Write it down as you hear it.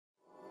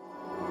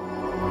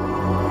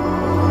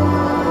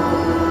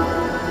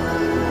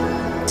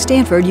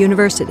Stanford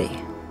University.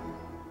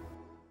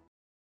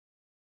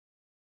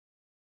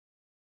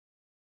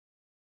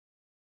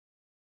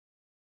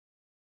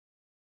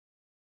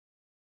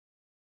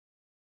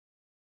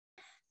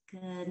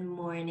 Good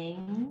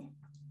morning.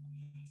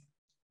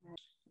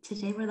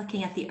 Today we're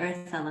looking at the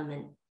earth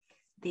element.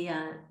 The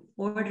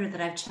order that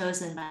I've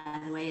chosen,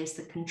 by the way, is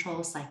the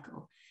control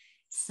cycle.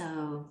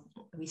 So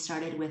we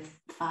started with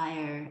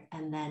fire,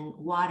 and then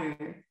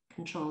water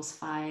controls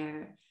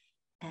fire,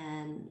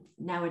 and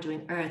now we're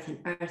doing earth, and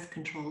earth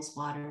controls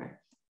water,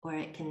 or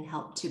it can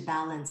help to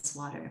balance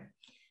water.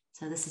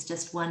 So this is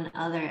just one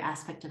other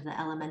aspect of the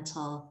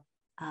elemental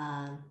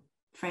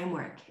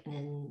framework,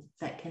 and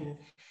that can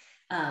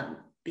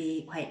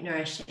be quite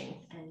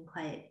nourishing and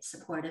quite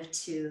supportive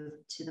to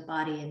the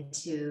body and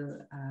to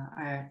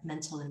our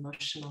mental and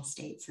emotional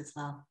states as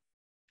well.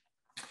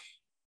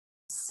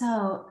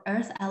 So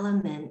earth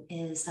element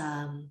is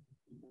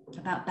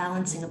about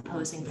balancing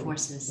opposing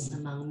forces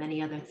among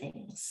many other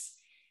things.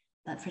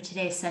 But for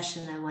today's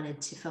session, I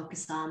wanted to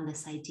focus on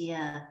this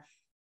idea,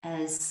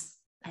 as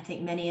I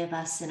think many of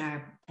us in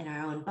our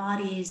own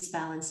bodies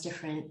balance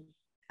different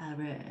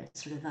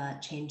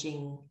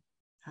changing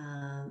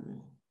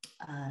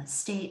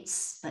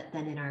states, but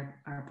then in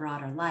our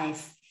broader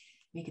life,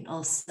 we can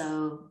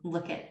also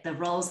look at the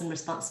roles and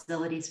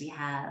responsibilities we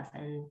have,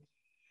 and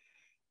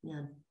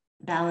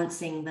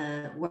balancing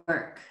the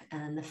work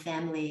and the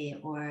family,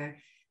 or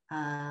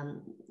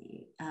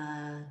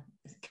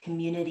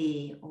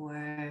community,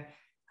 or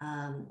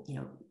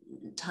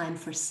time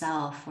for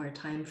self, or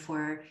time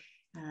for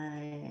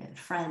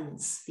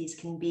friends. These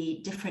can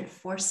be different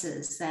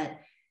forces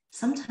that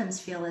sometimes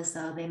feel as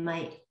though they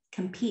might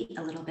compete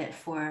a little bit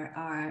for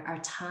our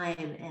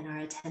time and our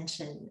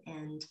attention.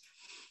 And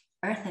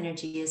earth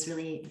energy is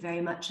really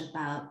very much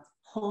about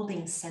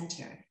holding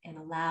center and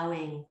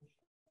allowing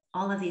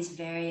all of these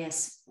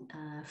various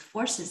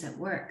forces at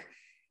work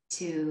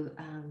to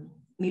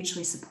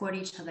mutually support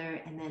each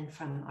other. And then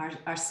from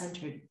our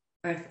centered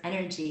earth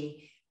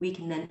energy, we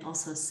can then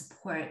also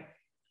support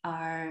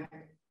our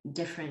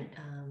different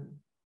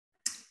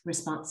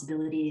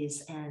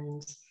responsibilities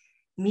and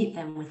meet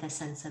them with a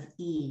sense of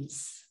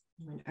ease.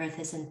 When earth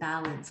is in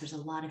balance, there's a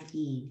lot of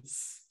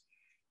ease.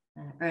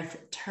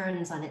 Earth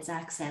turns on its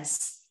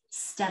axis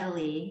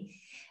steadily,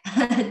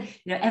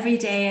 every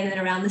day, and then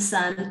around the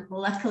sun.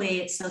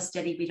 Luckily, it's so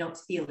steady we don't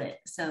feel it.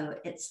 So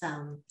it's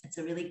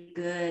a really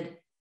good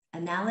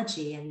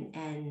analogy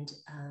and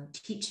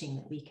teaching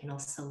that we can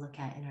also look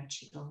at in our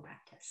Qigong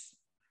practice.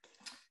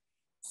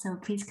 So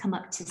please come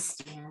up to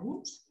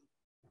stand.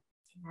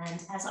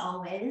 And as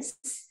always,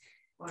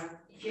 or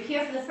if you're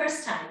here for the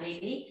first time,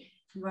 maybe,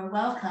 you are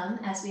welcome,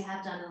 as we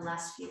have done in the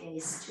last few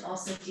days, to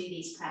also do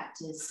these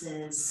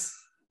practices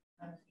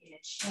in a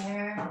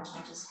chair, which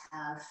I'll just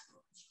have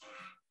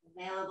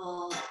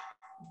available.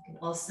 You can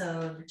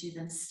also do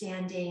them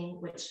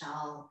standing, which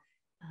I'll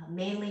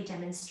mainly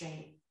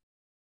demonstrate.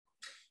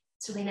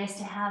 It's really nice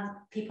to have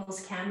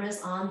people's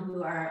cameras on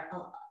who are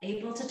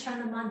able to turn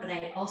them on, but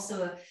I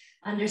also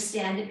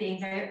understand it being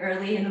very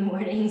early in the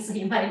morning, so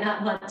you might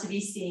not want to be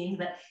seen,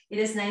 but it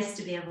is nice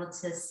to be able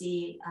to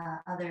see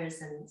others,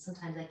 and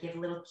sometimes I give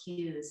little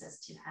cues as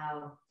to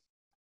how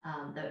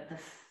the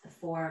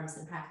forms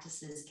and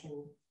practices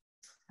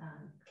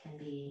can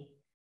be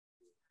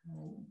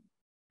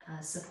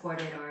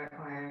supported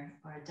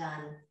or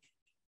done.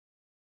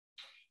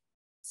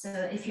 So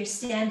if you're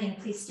standing,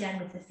 please stand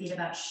with the feet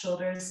about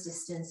shoulders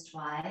distanced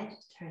wide,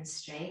 turn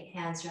straight,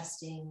 hands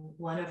resting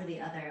one over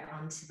the other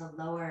onto the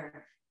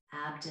lower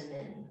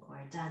abdomen,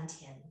 or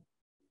dantian.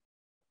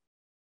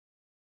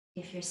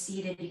 If you're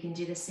seated, you can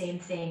do the same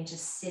thing,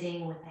 just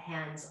sitting with the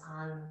hands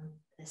on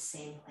the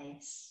same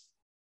place.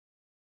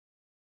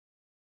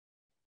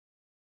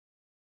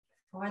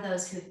 For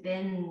those who've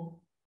been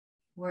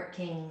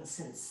working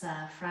since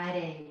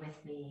Friday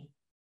with me,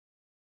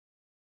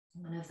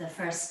 one of the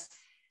first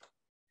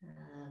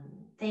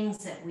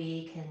things that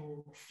we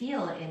can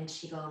feel in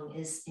Qigong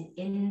is an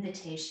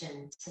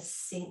invitation to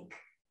sink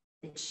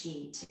the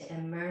qi, to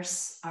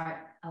immerse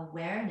our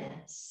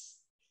awareness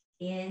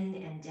in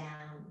and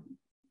down.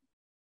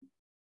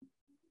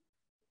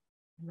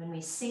 When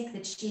we sink the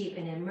qi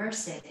and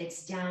immerse it,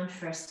 it's down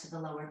first to the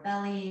lower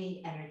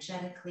belly,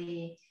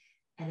 energetically,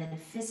 and then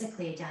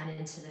physically down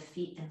into the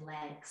feet and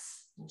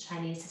legs. In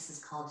Chinese, this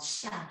is called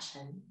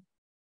xiachen.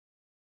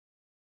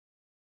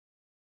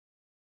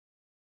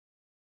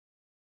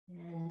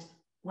 And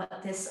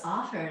what this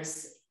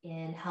offers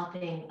in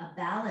helping a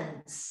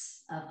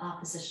balance of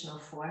oppositional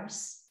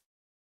force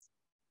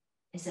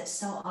is that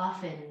so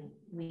often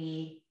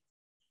we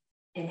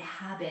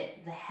inhabit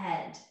the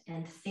head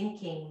and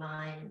thinking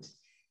mind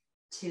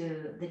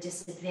to the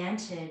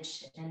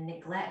disadvantage and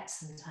neglect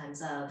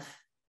sometimes of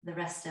the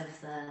rest of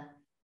the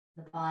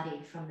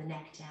body from the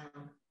neck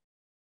down.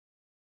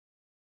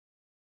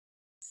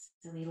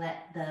 So we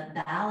let the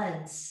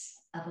balance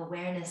of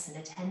awareness and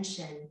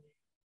attention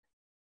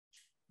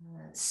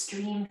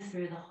stream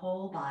through the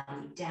whole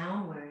body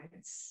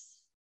downwards,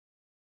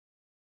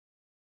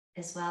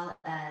 as well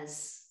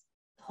as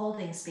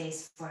holding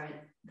space for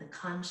the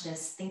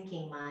conscious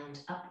thinking mind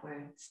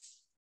upwards.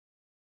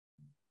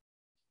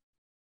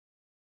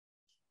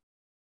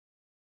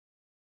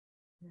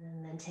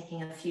 And then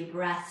taking a few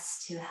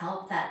breaths to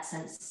help that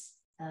sense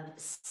of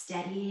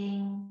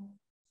steadying,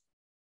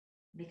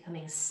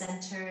 becoming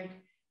centered,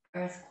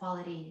 earth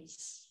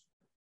qualities.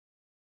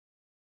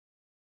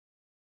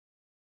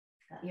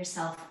 Let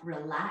yourself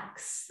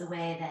relax the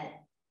way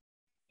that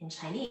in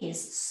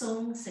Chinese,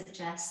 song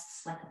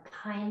suggests like a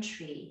pine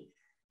tree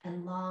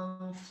and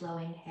long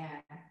flowing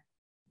hair.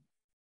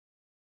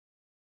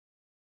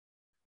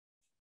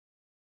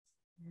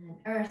 And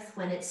earth,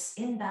 when it's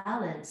in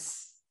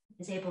balance,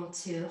 is able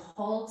to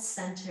hold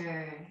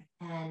center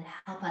and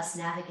help us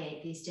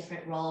navigate these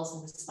different roles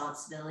and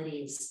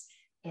responsibilities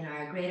in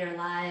our greater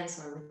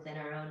lives or within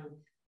our own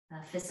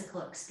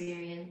physical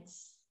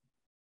experience.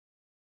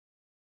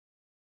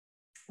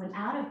 When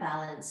out of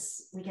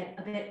balance, we get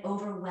a bit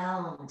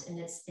overwhelmed, and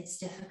it's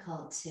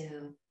difficult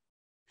to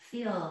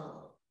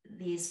feel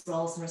these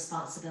roles and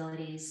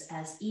responsibilities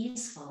as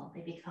easeful.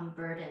 They become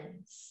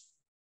burdens.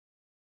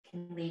 It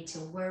can lead to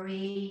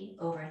worry,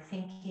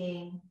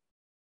 overthinking,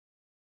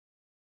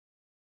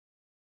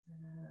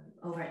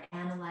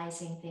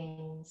 over-analyzing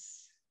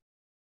things.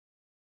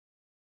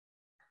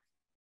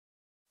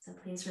 So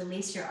please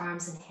release your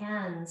arms and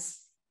hands.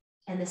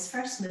 And this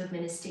first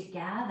movement is to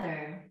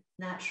gather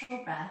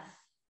natural breath,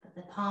 but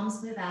the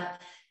palms move out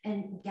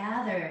and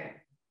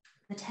gather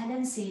the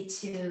tendency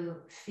to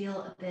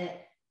feel a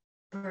bit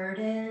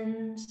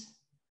burdened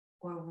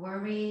or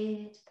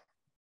worried,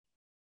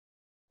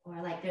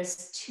 or like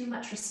there's too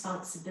much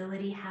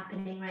responsibility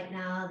happening right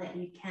now that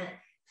you can't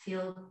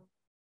feel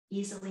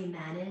easily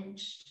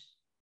managed.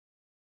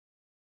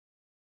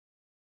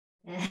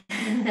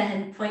 And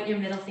then point your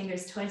middle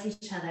fingers towards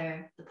each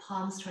other, the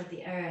palms toward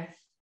the earth.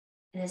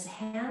 And as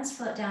hands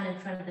float down in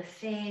front of the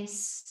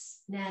face,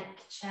 neck,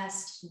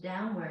 chest,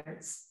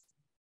 downwards,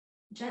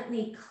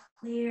 gently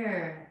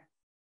clear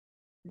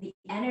the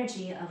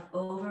energy of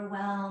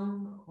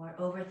overwhelm or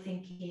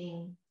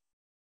overthinking,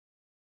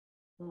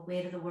 the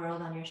weight of the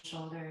world on your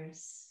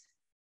shoulders.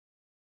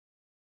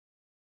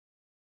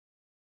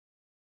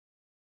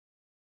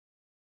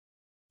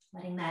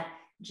 Letting that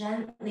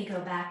gently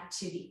go back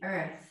to the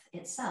earth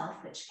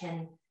itself, which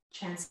can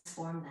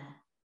transform that.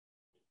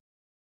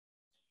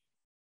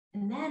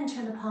 And then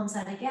turn the palms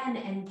out again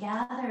and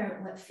gather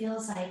what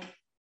feels like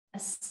a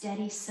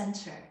steady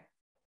center,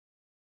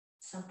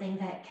 something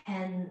that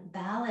can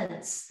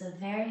balance the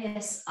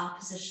various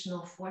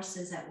oppositional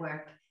forces at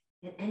work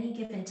at any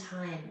given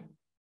time,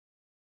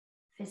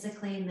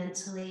 physically,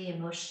 mentally,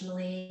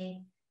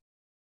 emotionally,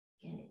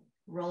 in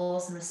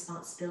roles and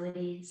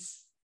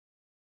responsibilities,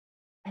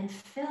 and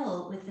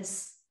fill with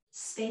this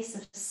space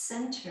of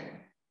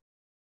center,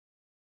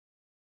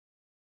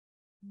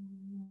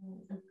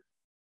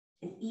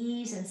 an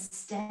ease and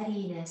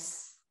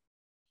steadiness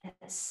at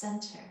the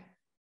center.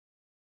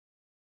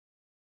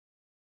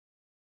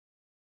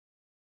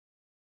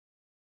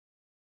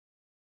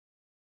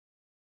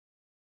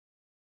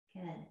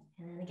 Good. And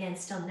then again,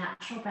 still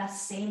natural breath,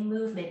 same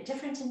movement,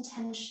 different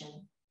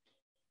intention.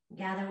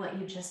 Gather what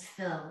you just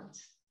filled.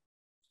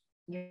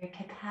 Your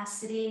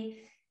capacity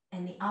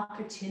and the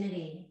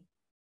opportunity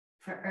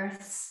for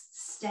Earth's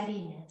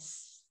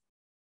steadiness,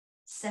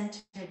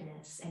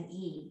 centeredness, and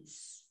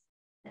ease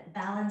that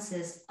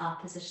balances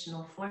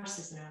oppositional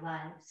forces in our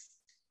lives.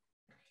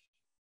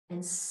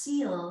 And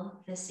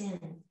seal this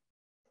in,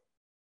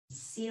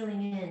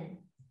 sealing in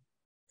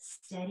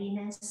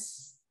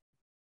steadiness,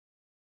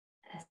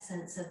 a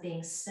sense of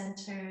being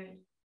centered,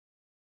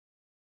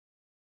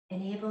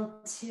 and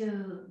able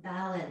to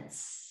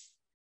balance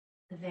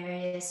the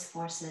various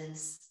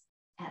forces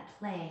at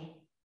play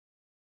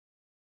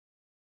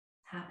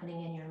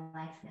happening in your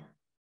life now.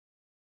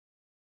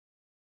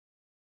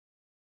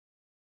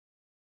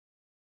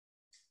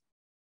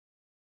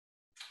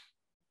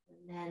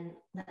 And then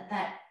let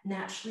that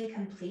naturally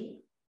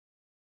complete.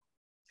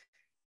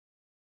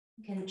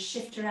 You can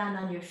shift around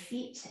on your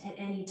feet at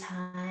any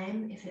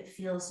time if it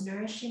feels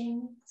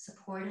nourishing,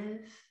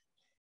 supportive.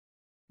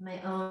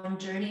 My own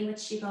journey with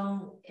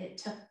Qigong, it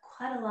took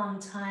quite a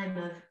long time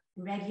of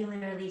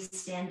regularly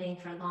standing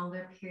for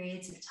longer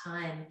periods of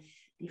time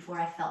before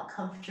I felt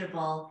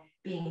comfortable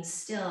being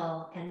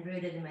still and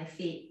rooted in my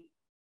feet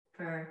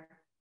for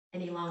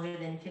any longer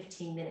than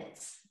 15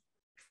 minutes.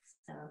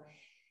 So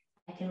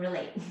I can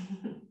relate.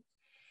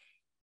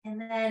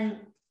 And then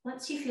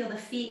once you feel the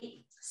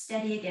feet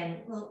steady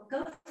again, we'll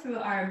go through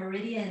our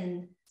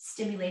meridian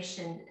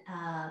stimulation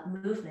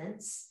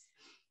movements,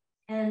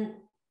 and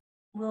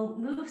we'll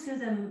move through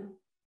them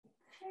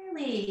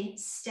fairly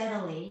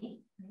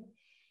steadily.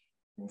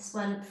 This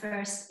one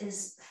first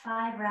is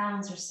 5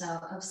 rounds or so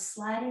of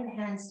sliding the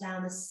hands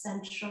down the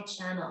central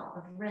channel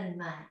of Ren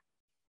Mai.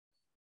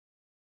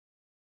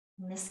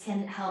 And this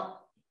can help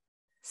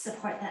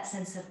support that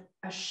sense of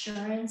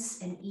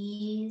assurance and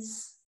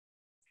ease.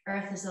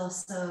 Earth is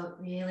also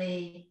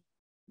really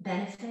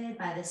benefited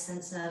by this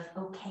sense of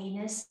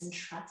okayness and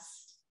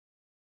trust.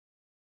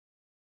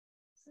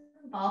 So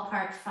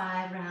ballpark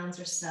 5 rounds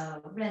or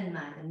so.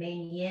 Renmai, the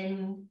main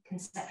yin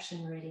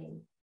conception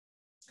meridian.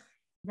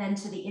 Then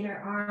to the inner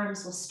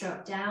arms, we'll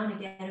stroke down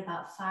again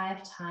about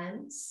 5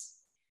 times.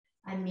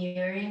 I'm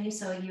mirroring you,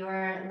 so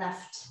your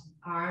left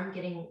arm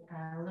getting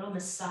a little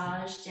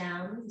massage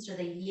down. These are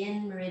the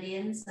yin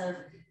meridians of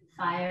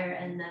fire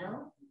and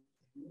metal.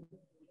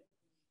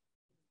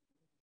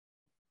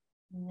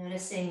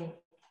 Noticing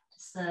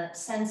just the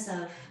sense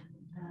of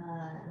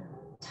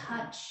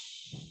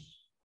touch.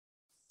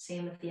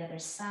 Same with the other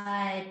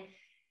side.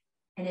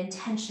 An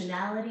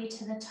intentionality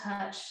to the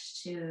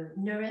touch to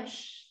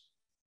nourish.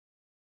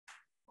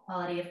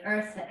 Quality of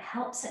earth that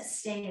helps it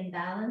stay in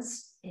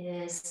balance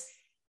is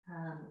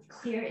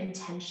clear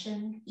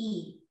intention,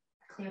 E,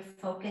 clear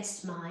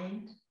focused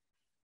mind.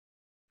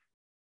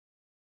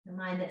 The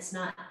mind that's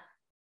not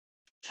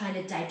trying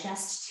to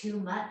digest too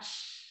much,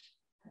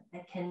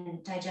 that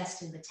can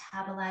digest and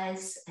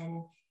metabolize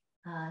and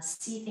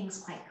see things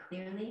quite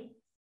clearly.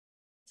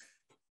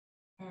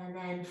 And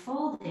then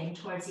folding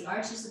towards the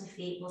arches of the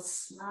feet, we'll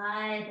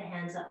slide the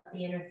hands up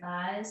the inner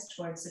thighs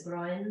towards the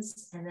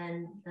groins and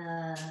then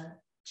the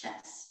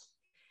chest.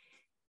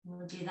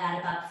 We'll do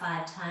that about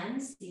 5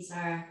 times. These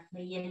are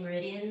the yin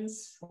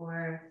meridians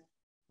for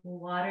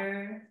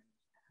water,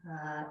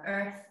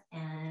 earth,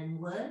 and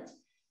wood,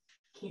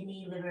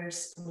 kidney, liver,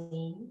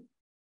 spleen.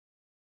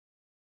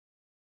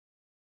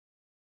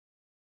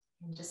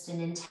 And just an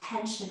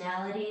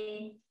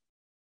intentionality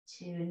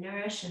to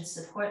nourish and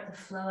support the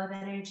flow of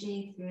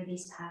energy through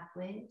these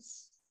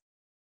pathways.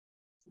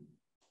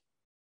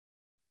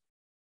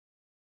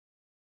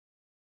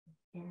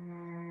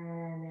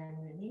 And then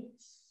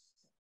release.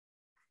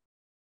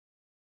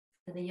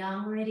 For the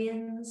yang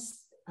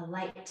meridians, a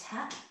light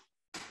tap,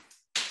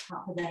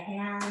 top of the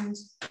hand,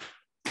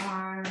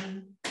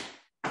 arm,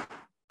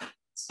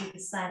 to the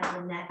side of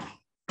the neck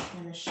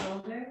and the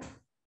shoulder.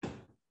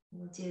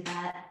 We'll do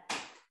that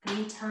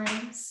 3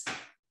 times.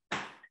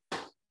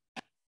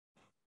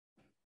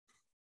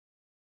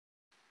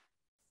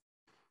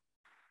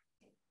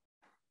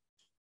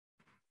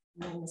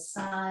 And then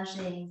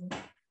massaging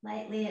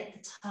lightly at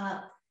the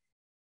top,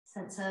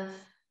 sense of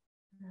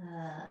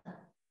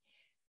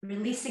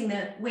releasing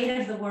the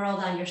weight of the world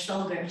on your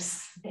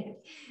shoulders. This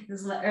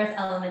is what earth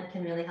element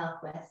can really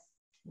help with.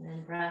 And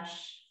then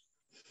brush.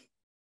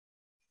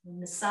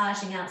 And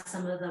massaging out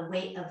some of the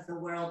weight of the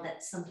world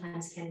that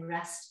sometimes can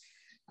rest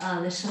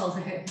on the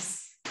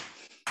shoulders.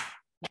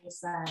 Other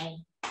side.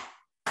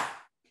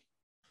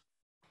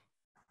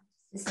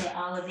 To say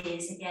all of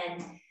these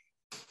again,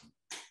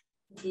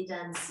 be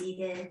done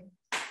seated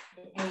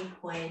at any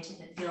point if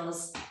it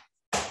feels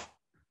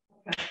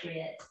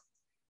appropriate.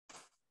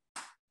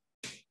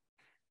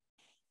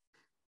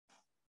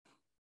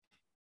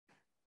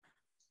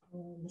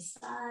 And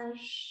massage.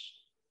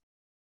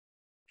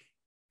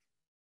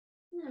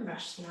 And then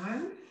brush the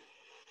arm.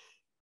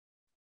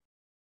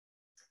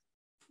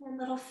 And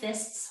little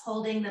fists,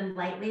 holding them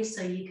lightly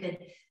so you could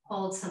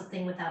hold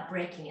something without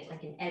breaking it,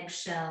 like an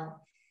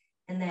eggshell.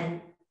 And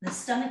then the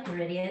stomach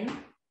meridian,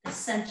 the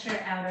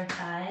center outer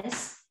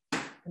thighs.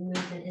 The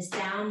movement is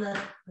down the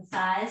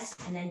thighs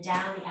and then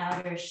down the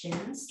outer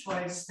shins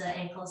towards the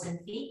ankles and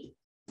feet.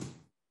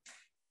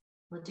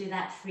 We'll do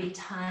that 3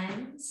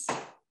 times.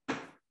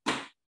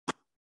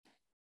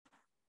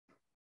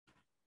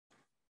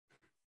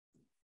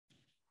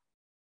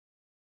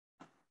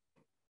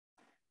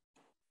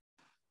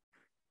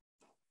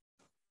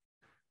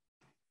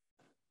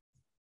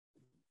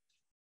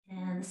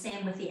 And the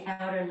same with the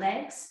outer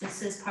legs.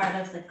 This is part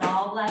of the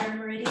gallbladder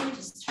meridian,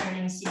 just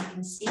turning so you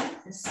can see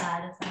the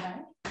side of the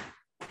leg.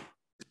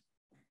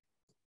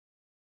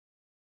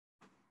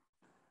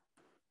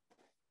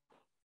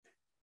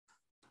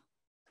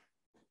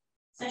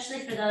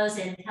 Especially for those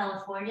in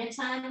California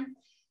time,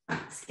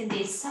 this can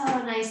be so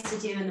nice to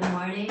do in the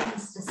morning.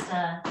 It's just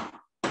a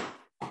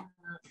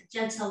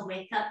gentle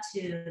wake up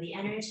to the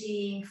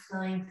energy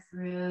flowing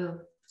through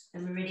the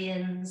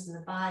meridians and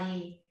the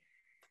body.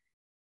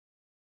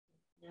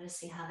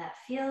 Noticing how that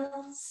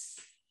feels.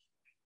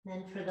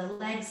 Then for the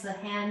legs, the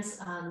hands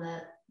on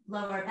the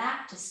lower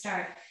back to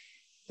start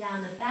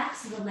down the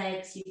backs of the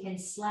legs, you can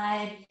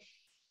slide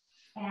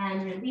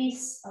and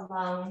release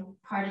along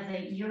part of the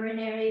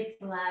urinary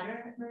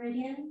bladder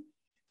meridian.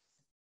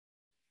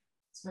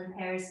 This one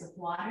pairs with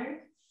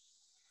water.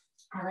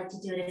 I like to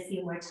do it a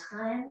few more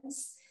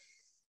times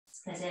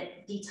because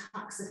it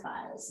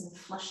detoxifies and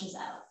flushes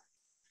out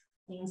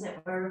things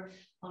that were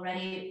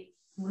already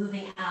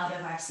moving out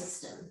of our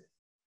system.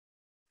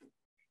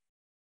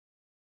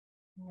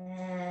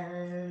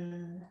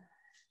 And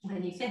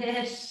when you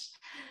finish,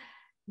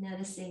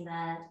 noticing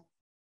that,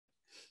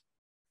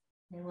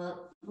 and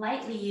we'll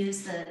lightly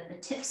use the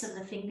tips of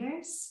the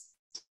fingers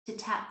to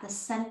tap the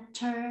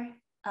center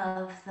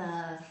of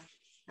the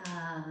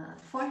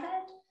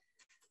forehead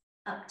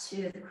up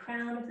to the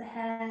crown of the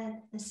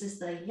head. This is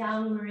the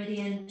yang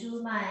meridian,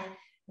 Dumai,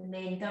 the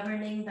main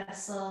governing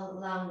vessel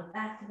along the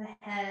back of the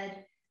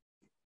head,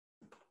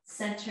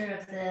 center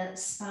of the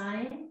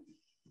spine.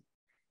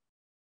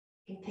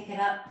 You can pick it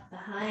up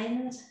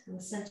behind in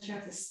the center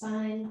of the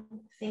spine,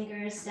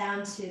 fingers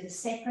down to the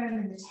sacrum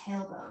and the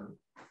tailbone.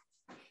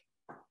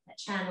 That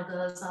channel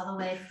goes all the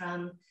way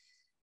from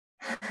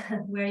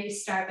where you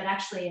start, but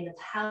actually in the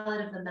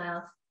palate of the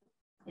mouth,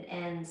 it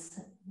ends.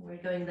 We're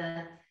going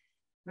the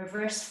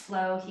reverse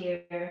flow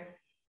here,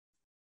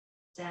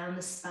 down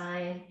the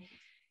spine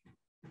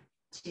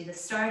to the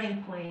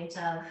starting point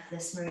of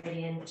this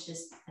meridian, which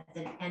is at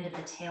the end of the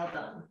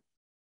tailbone.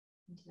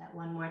 Do that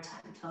one more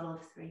time, total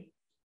of 3.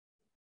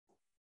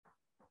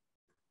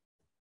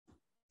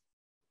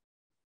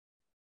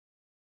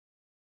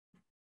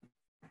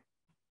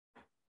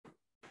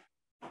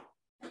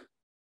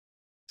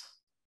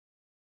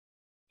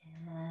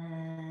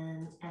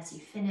 And as you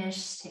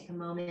finish, take a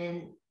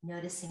moment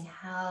noticing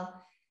how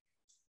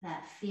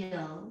that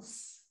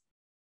feels.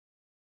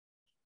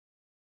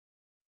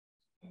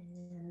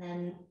 And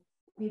then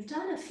we've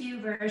done a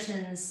few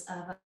versions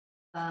of,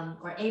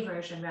 or a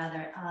version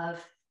rather,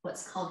 of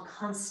what's called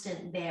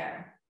constant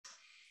bear.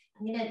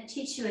 I'm going to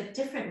teach you a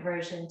different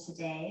version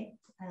today.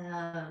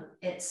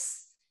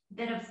 It's a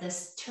bit of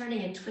this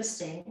turning and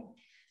twisting,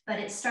 but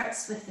it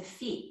starts with the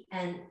feet.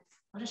 And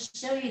I'll just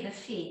show you the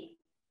feet.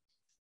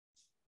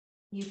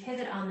 You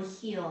pivot on the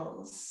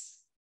heels.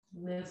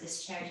 Move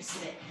this chair just a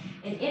bit.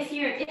 And if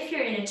you're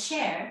in a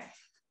chair,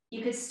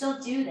 you could still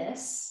do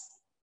this,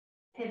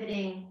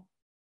 pivoting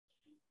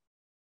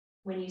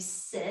when you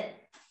sit.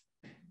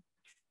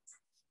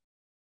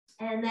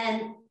 And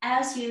then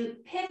as you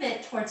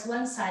pivot towards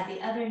one side,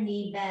 the other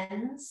knee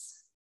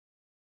bends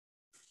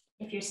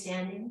if you're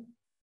standing.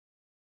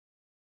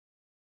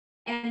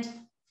 And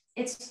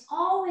it's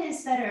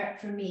always better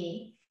for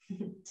me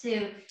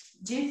to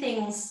do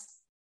things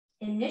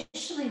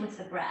initially with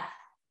the breath.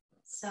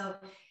 So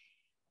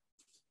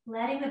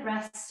letting the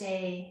breath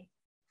stay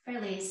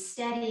fairly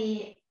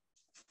steady,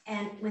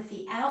 and with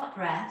the out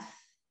breath,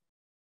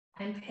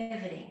 I'm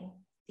pivoting.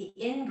 The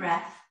in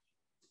breath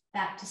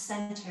back to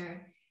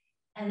center,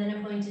 and then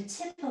I'm going to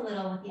tip a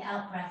little with the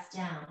out breath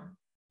down.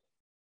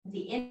 With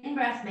the in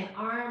breath, my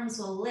arms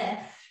will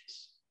lift,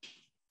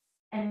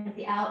 and with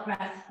the out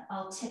breath,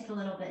 I'll tip a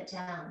little bit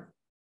down.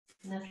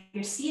 And if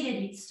you're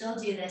seated, you'd still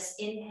do this,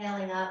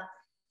 inhaling up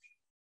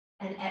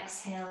and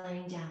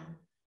exhaling down.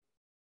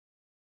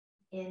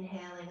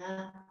 Inhaling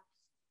up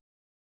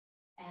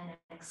and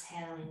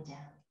exhaling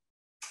down.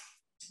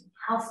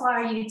 How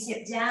far you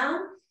tip down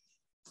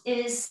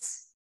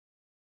is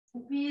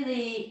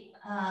really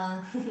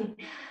not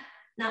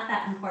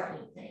that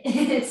important.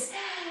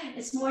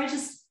 It's more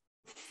just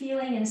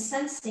feeling and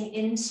sensing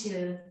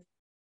into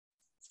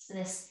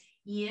this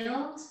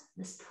yield,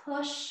 this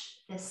push,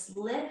 this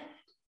lift,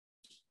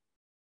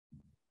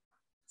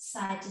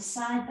 side to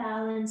side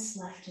balance,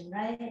 left and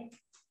right.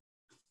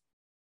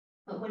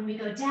 But when we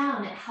go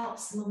down, it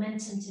helps the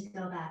momentum to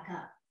go back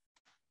up.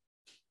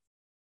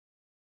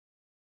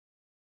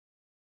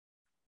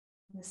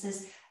 This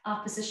is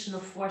oppositional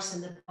force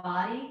in the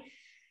body.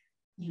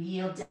 You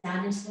yield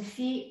down into the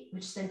feet,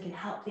 which then can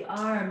help the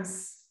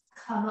arms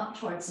come up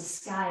towards the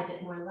sky a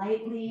bit more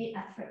lightly,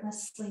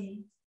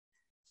 effortlessly.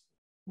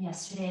 In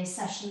yesterday's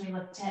session, we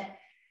looked at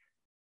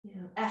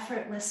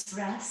effortless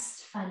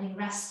rest, finding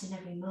rest in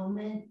every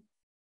moment.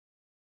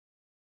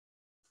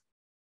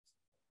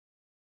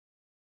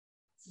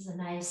 This is a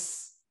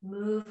nice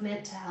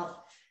movement to help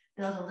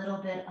build a little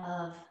bit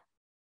of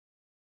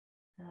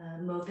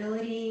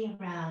mobility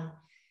around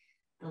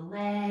the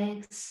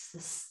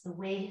legs, the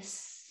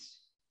waist,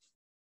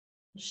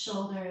 the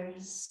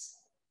shoulders.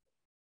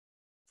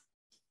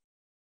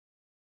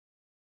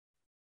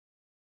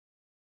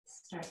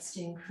 Starts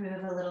to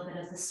improve a little bit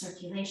of the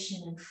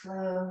circulation and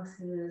flow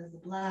through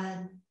the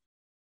blood.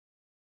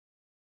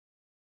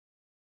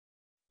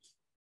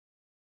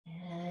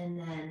 And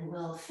then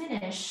we'll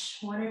finish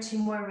 1 or 2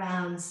 more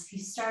rounds. If you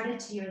started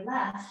to your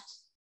left,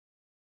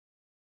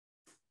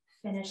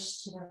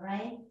 finish to the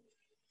right.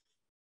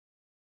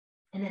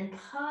 And then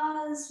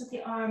pause with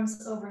the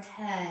arms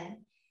overhead,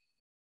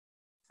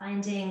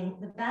 finding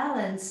the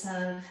balance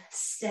of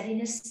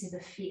steadiness through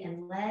the feet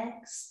and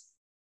legs,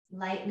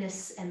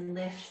 lightness and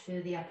lift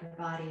through the upper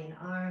body and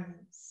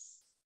arms.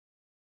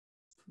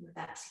 With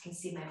that, you can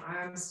see my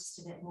arms just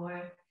a bit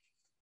more.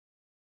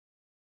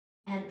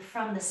 And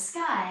from the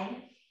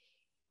sky,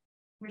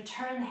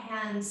 return the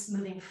hands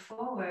moving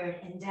forward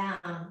and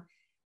down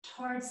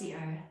towards the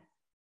earth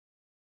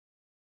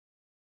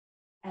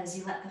as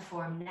you let the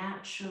form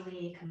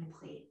naturally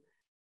complete.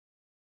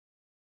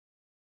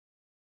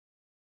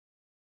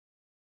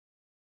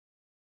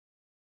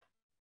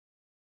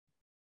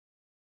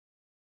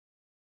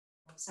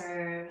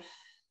 Observe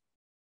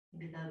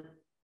maybe the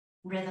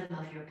rhythm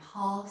of your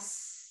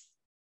pulse,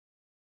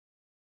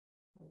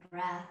 the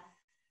breath,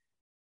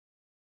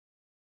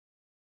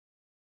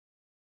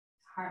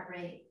 heart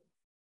rate.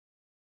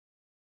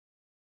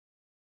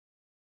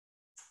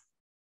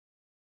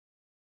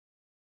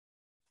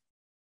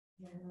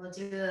 And we'll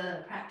do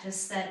a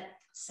practice that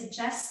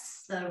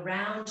suggests the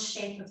round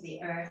shape of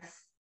the earth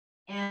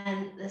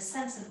and the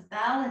sense of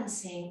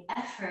balancing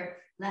effort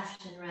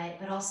left and right,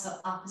 but also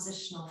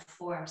oppositional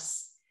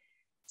force.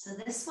 So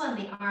this one,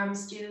 the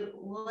arms do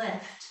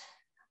lift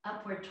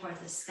upward toward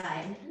the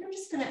sky. And I'm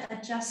just going to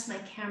adjust my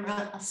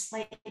camera a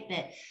slight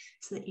bit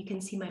so that you can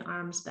see my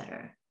arms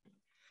better.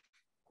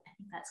 I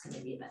think that's going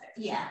to be better.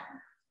 Yeah,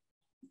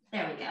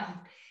 there we go.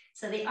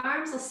 So the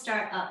arms will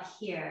start up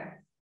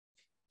here.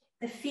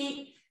 The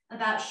feet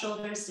about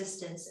shoulders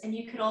distance. And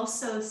you could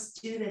also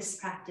do this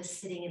practice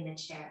sitting in the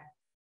chair.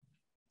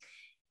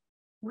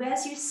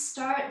 As you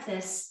start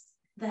this,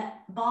 the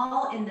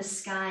ball in the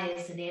sky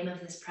is the name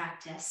of this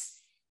practice.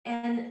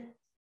 And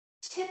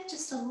tip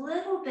just a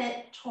little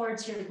bit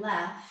towards your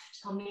left.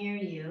 I'll mirror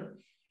you.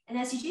 And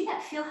as you do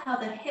that, feel how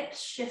the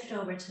hips shift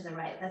over to the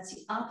right. That's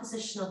the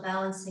oppositional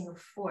balancing of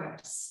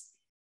force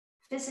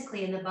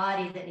physically in the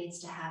body that needs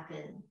to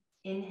happen.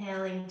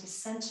 Inhaling to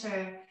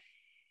center.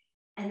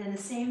 And then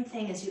the same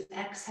thing as you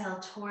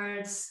exhale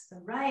towards the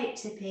right,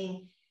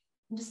 tipping.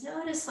 And just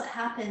notice what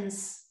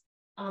happens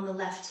on the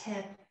left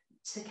hip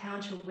to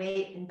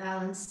counterweight and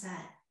balance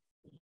that.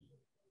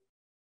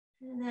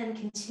 And then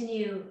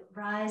continue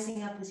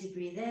rising up as you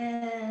breathe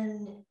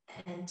in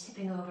and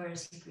tipping over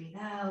as you breathe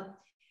out.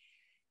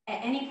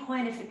 At any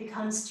point, if it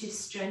becomes too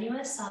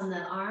strenuous on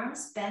the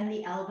arms, bend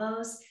the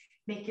elbows,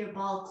 make your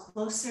ball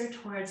closer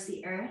towards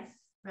the earth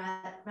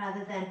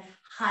rather than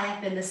high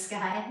up in the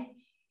sky.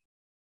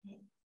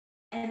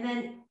 And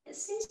then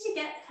as soon as you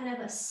get kind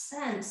of a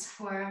sense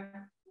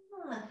for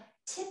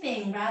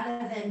tipping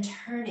rather than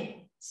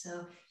turning.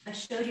 So if I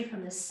showed you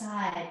from the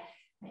side,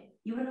 right,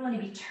 you wouldn't want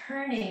to be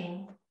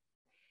turning,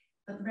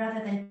 but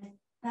rather than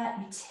that,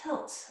 you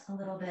tilt a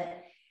little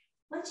bit.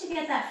 Once you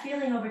get that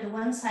feeling over to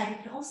one side,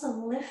 you can also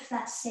lift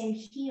that same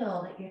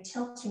heel that you're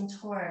tilting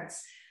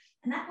towards.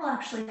 And that will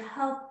actually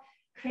help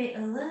create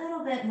a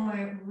little bit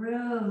more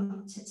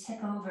room to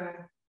tip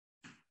over.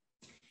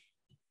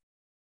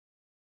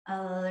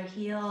 Other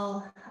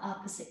heel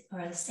opposite,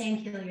 or the same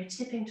heel you're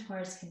tipping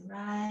towards can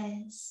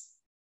rise.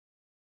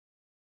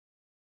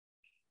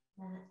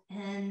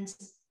 And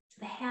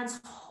the hands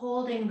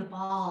holding the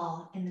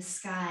ball in the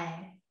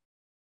sky.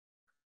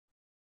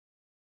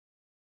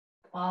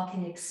 The ball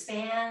can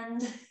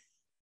expand.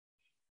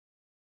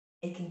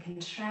 It can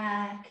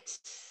contract.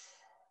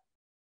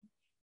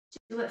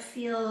 Do what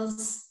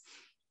feels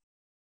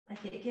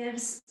like it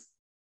gives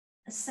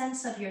a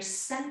sense of your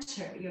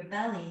center, your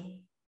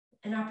belly,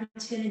 an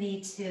opportunity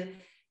to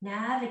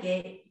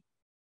navigate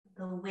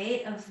the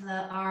weight of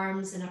the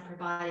arms and upper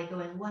body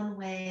going one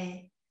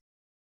way,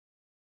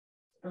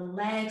 the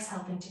legs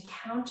helping to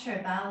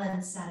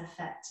counterbalance that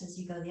effect as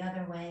you go the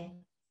other way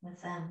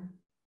with them.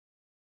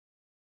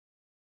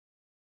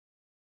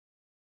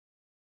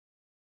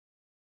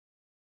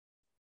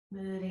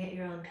 Moving at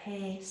your own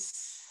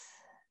pace,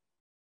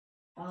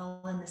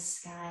 ball in the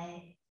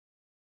sky.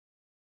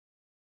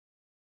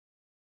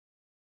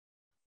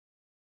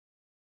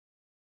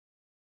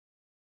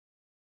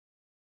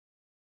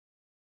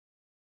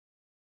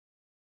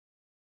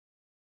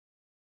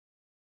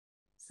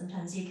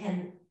 Sometimes you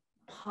can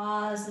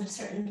pause in a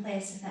certain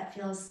place if that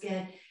feels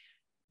good.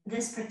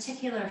 This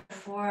particular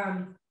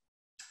form,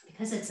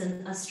 because it's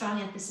a strong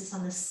emphasis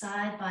on the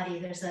side body,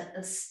 there's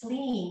a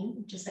spleen,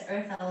 which is the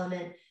earth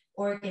element,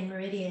 organ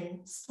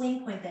meridian,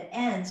 spleen point that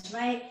ends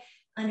right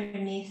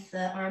underneath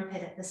the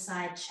armpit at the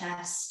side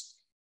chest.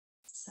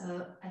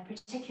 So I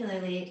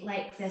particularly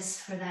like this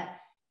for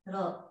that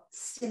little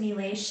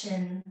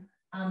stimulation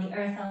on the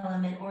earth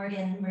element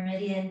organ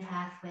meridian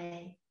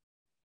pathway.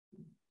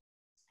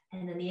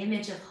 And then the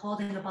image of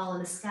holding the ball in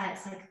the sky,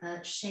 it's like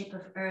the shape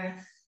of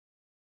earth.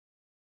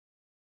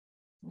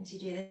 As you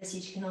do this,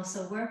 you can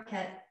also work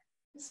at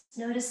just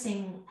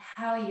noticing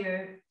how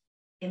your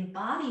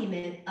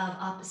embodiment of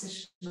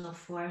oppositional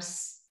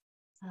force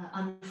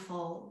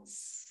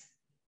unfolds.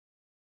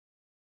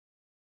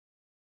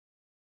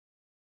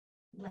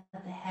 Let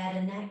the head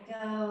and neck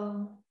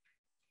go.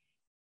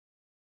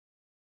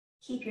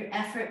 Keep your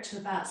effort to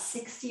about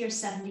 60 or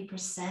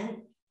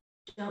 70%.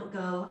 Don't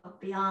go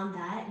beyond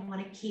that. You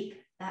want to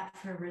keep that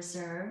for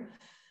reserve.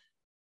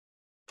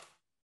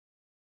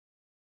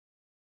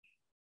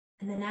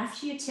 And then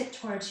after you tip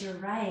towards your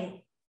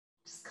right,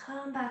 just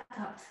come back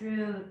up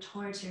through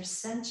towards your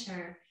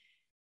center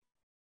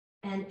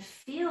and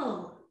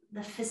feel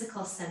the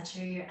physical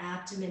center, your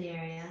abdomen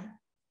area.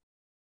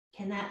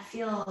 Can that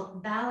feel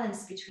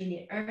balance between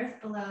the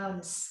earth below and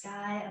the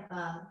sky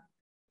above?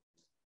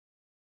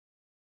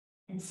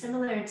 And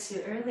similar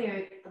to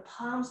earlier, the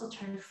palms will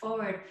turn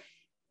forward.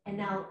 And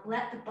now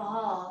let the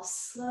ball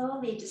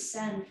slowly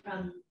descend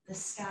from the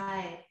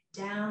sky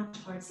down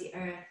towards the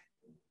earth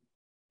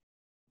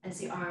as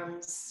the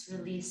arms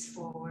release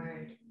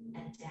forward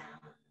and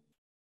down.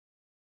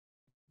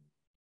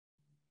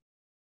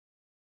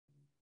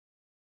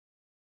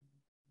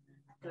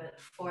 The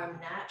form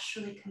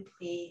naturally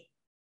complete.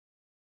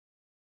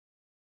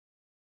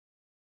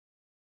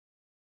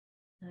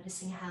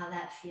 Noticing how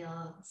that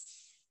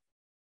feels.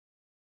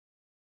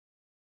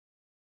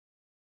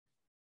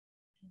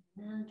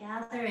 And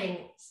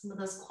gathering some of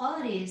those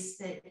qualities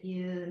that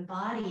you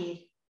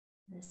embodied,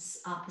 this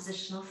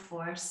oppositional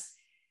force,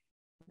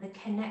 the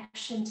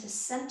connection to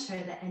center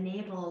that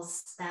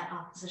enables that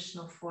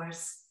oppositional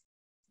force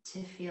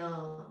to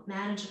feel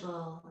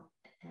manageable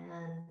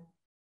and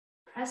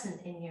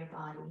present in your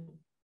body.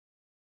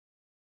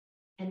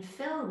 And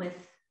fill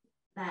with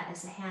that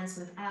as the hands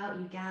move out,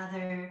 you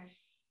gather,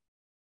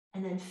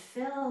 and then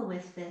fill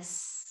with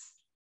this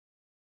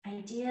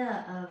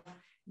idea of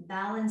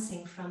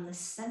balancing from the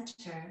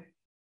center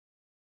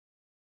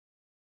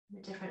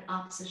the different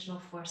oppositional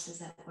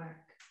forces at work.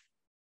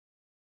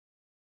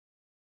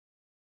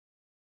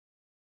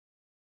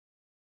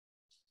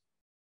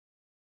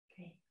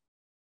 Great.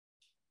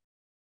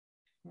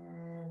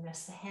 And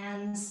rest the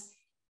hands,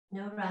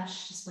 no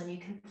rush, just when you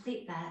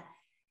complete that,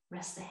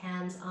 rest the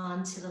hands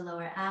onto the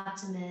lower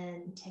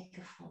abdomen, take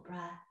a full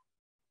breath.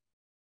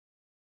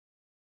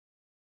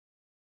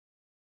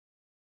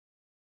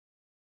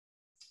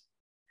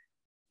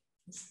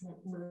 Just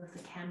move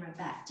the camera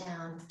back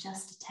down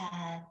just a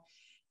tad.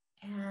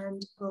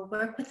 And we'll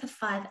work with the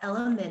 5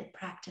 element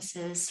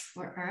practices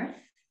for earth,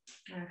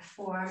 or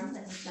form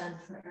that we've done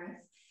for earth.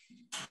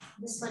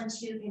 This one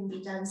too can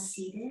be done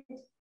seated.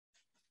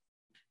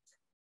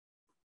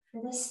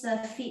 For this, the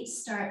feet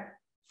start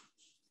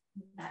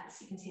back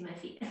so you can see my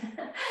feet.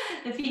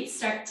 The feet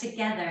start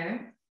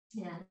together.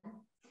 Yeah.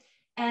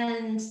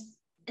 And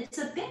it's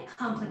a bit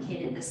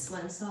complicated, this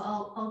one, so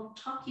I'll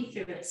talk you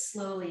through it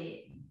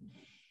slowly.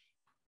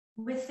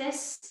 With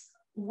this,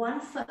 one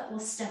foot will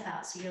step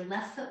out. So your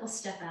left foot will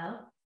step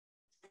out.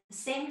 At the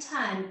same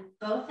time,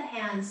 both the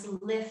hands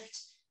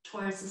lift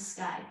towards the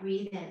sky.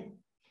 Breathe in.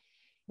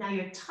 Now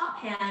your top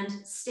hand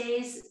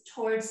stays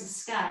towards the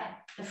sky.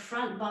 The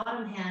front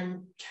bottom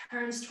hand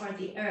turns toward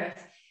the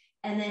earth.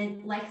 And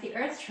then like the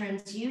earth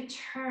turns, you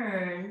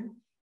turn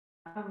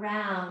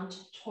around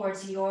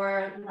towards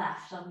your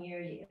left. I'll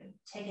mirror you.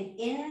 Take an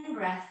in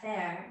breath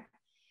there.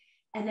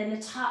 And then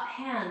the top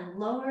hand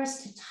lowers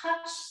to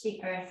touch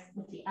the earth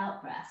with the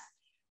out breath.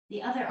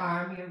 The other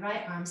arm, your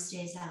right arm,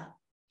 stays out.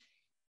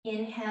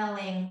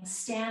 Inhaling,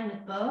 stand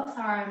with both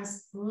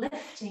arms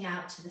lifting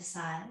out to the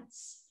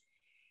sides.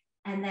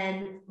 And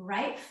then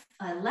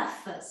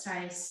left foot,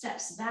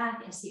 steps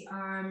back as the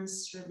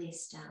arms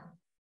release down.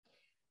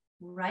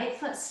 Right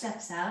foot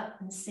steps out,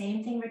 and the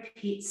same thing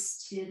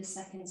repeats to the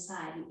second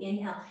side. You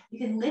inhale, you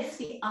can lift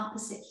the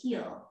opposite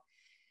heel.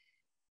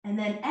 And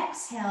then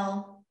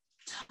exhale,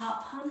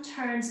 top palm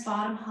turns,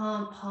 bottom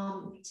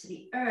palm to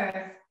the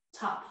earth,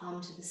 top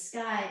palm to the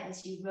sky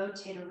as you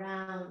rotate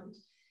around.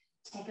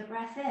 Take a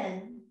breath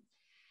in.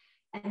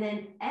 And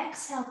then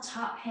exhale,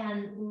 top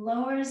hand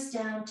lowers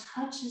down,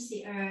 touches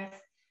the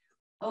earth,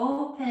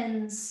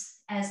 opens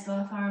as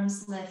both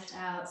arms lift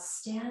out,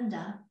 stand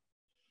up.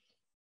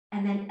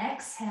 And then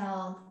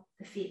exhale,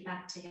 the feet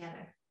back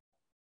together.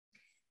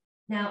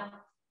 Now,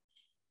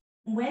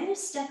 when you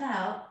step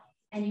out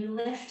and you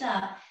lift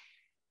up,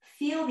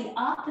 feel the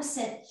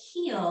opposite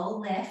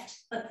heel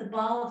lift, but the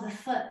ball of the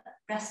foot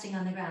resting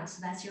on the ground. So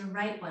that's your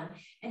right one.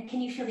 And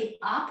can you feel the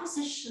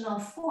oppositional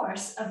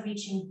force of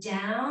reaching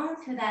down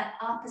through that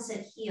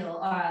opposite heel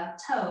or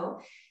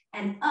toe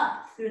and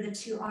up through the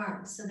 2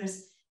 arms? So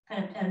there's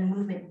kind of a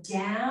movement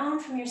down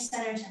from your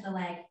center to the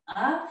leg,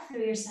 up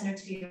through your center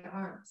to your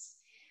arms.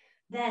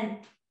 Then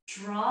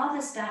draw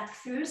this back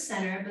through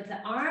center, but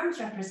the arms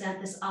represent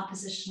this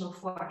oppositional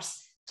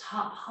force.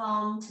 Top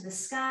palm to the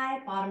sky,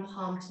 bottom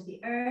palm to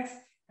the earth,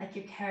 like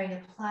you're carrying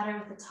a platter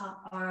with the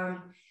top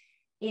arm.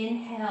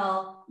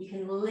 Inhale, you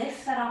can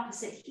lift that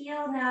opposite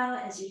heel now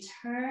as you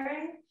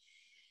turn.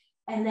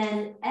 And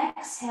then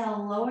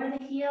exhale, lower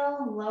the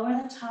heel,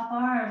 lower the top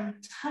arm,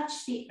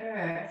 touch the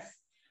earth.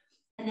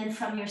 And then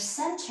from your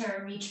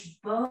center, reach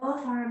both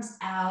arms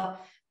out,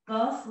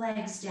 both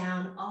legs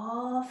down,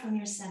 all from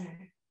your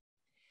center.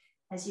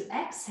 As you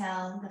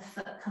exhale, the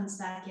foot comes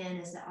back in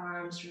as the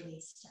arms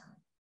release down.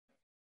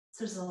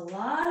 So there's a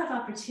lot of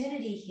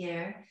opportunity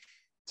here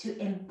to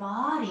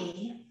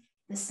embody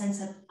the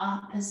sense of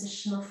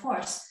oppositional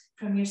force.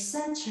 From your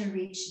center,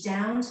 reach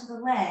down to the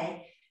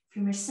leg.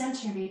 From your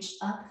center, reach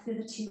up through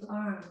the 2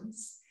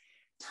 arms.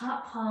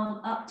 Top palm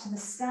up to the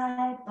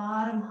sky,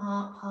 bottom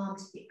palm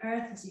to the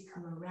earth as you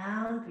come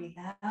around. Breathe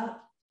out.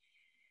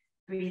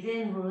 Breathe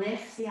in,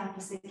 lift the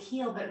opposite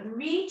heel, but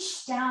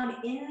reach down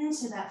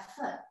into that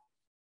foot.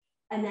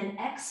 And then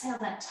exhale,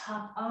 that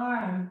top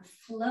arm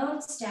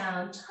floats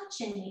down,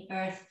 touching the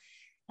earth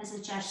as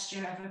a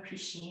gesture of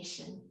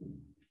appreciation.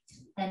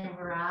 Then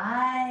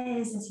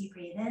rise as you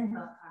breathe in,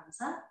 both arms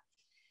up.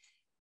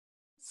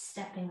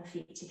 Stepping the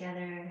feet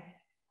together,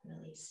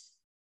 release.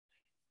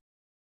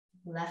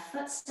 Left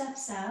foot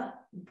steps out,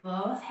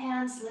 both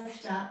hands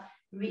lift up,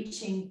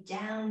 reaching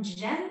down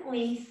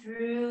gently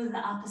through the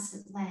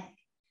opposite leg.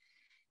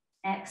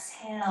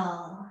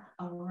 Exhale,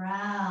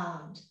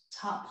 around,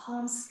 top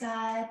palm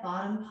sky,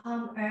 bottom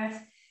palm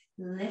earth.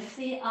 Lift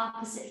the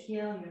opposite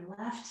heel, your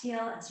left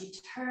heel, as you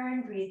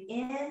turn, breathe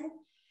in.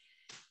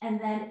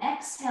 And then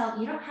exhale,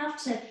 you don't have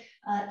to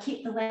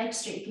keep the legs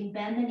straight. You can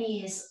bend the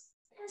knees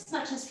as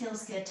much as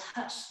feels good.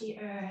 Touch the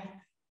earth.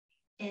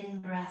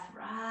 In breath,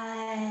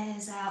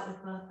 rise out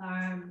with both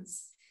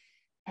arms.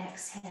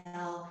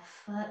 Exhale,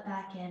 foot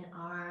back in,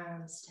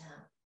 arms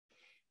down.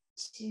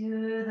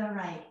 To the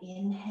right,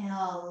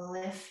 inhale,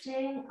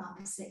 lifting,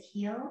 opposite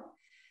heel.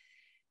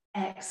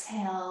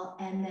 Exhale,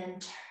 and then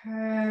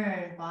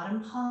turn,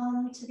 bottom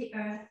palm to the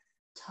earth,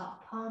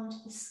 top palm to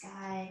the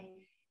sky.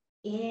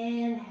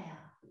 Inhale.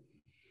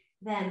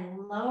 Then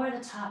lower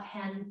the top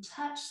hand,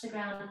 touch the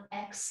ground,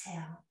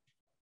 exhale.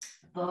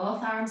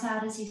 Both arms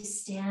out as you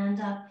stand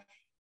up.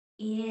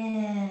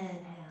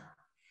 Inhale.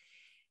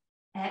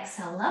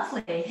 Exhale,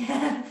 lovely.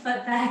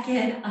 Foot back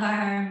in,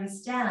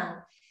 arms down.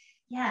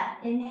 Yeah,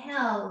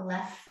 inhale,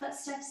 left foot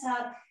steps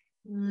out,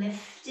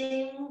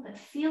 lifting, but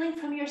feeling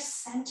from your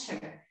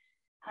center,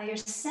 how your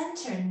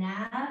center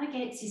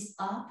navigates these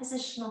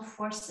oppositional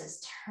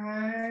forces.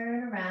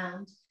 Turn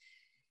around,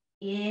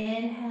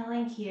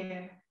 inhaling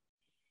here,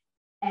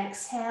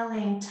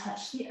 exhaling,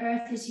 touch the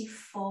earth as you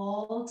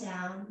fold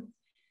down,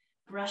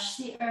 brush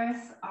the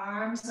earth,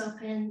 arms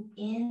open,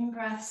 in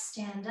breath,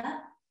 stand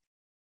up,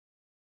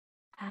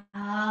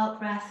 out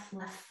breath,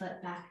 left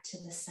foot back to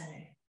the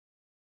center.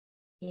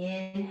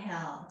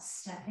 Inhale,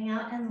 stepping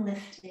out and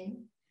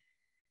lifting.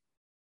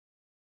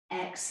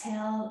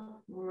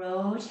 Exhale,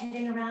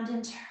 rotating around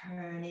and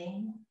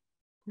turning.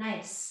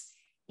 Nice.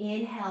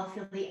 Inhale,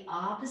 feel the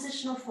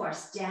oppositional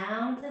force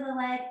down to the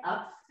leg,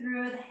 up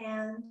through the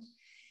hand.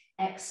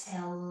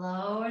 Exhale,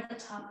 lower the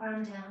top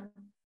arm down.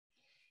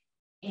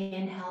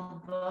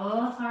 Inhale,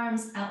 both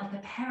arms out like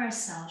a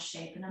parasol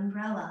shape, an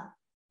umbrella.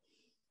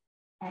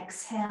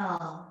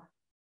 Exhale,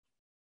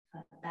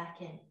 foot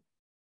back in.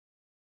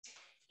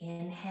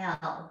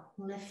 Inhale,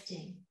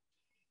 lifting.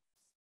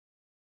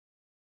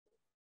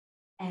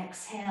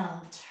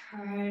 Exhale,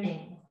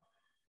 turning.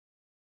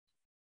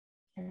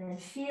 And then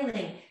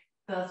feeling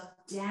both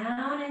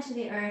down into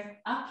the earth,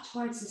 up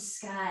towards the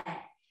sky.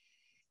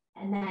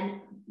 And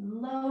then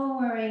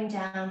lowering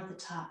down with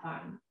the top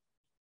arm.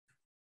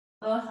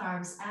 Both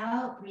arms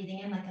out, breathing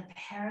in like a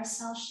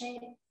parasol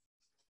shape.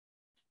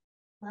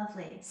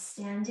 Lovely.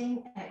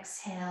 Standing,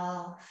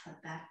 exhale,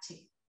 foot back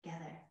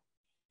together.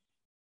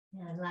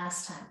 And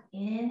last time,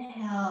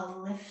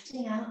 inhale,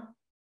 lifting out.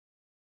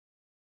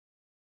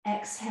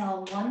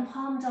 Exhale, one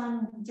palm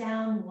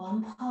down,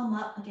 one palm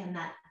up. Again,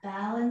 that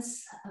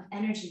balance of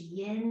energy,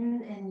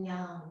 yin and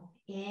yang.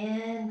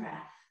 In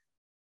breath,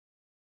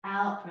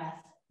 out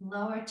breath.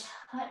 Lower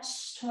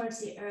touch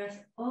towards the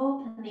earth,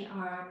 open the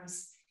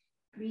arms.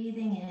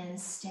 Breathing in,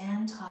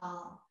 stand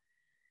tall.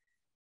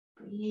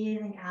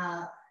 Breathing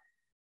out,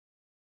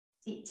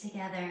 feet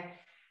together,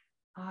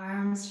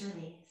 arms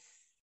release.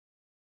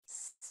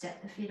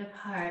 Step the feet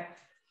apart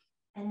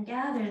and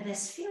gather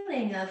this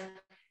feeling of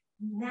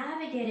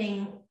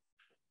navigating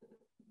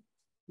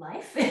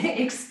life,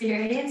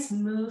 experience,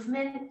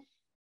 movement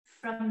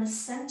from the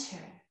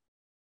center.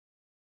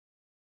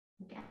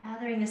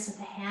 Gathering this with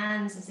the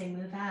hands as they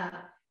move out,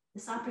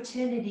 this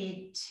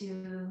opportunity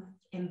to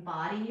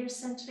embody your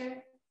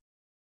center,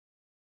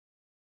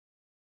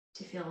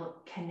 to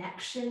feel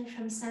connection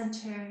from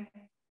center.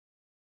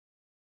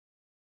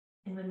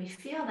 And when we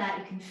feel that,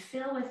 you can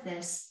fill with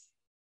this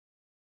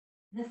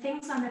the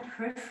things on the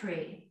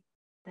periphery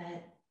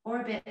that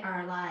orbit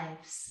our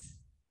lives.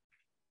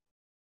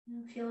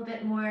 You feel a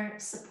bit more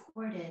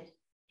supported,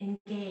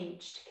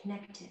 engaged,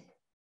 connected.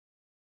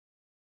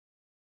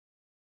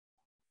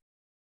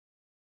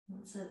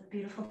 It's a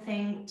beautiful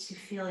thing to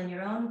feel in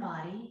your own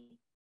body.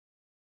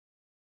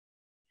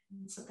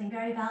 And something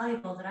very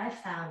valuable that I've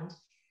found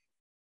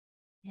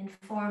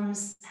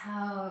informs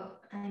how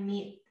I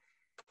meet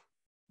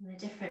the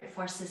different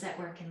forces at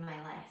work in my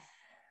life.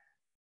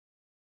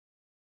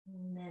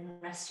 And then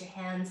rest your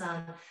hands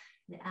on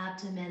the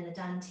abdomen, the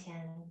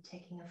dantian,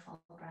 taking a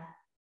full breath.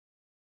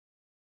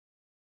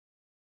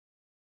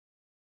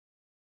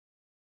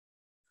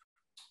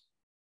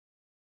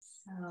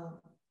 So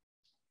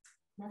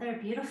another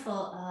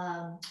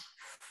beautiful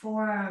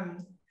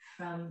form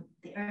from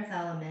the earth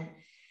element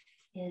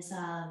is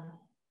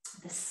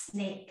the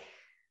snake.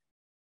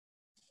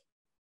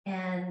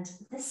 And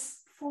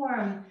this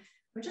form,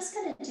 we're just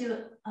going to do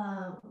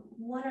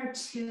one or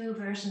two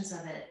versions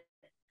of it.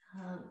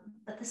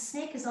 But the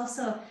snake is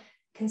also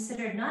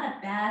considered not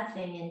a bad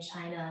thing in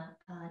China.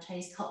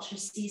 Chinese culture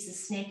sees the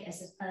snake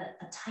as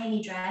a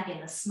tiny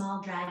dragon, a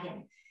small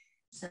dragon.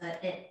 So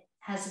it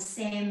has the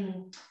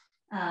same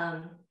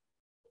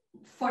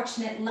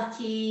fortunate,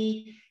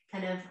 lucky,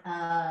 kind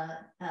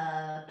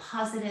of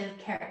positive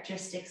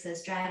characteristics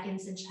as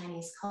dragons in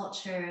Chinese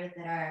culture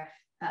that are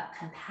about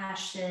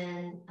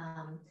compassion.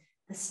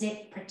 The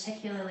snake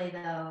particularly,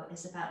 though,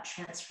 is about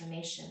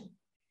transformation.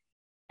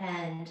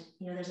 And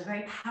there's a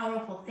very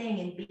powerful thing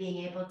in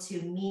being able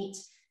to meet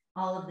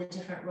all of the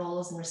different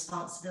roles and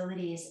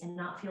responsibilities and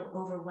not feel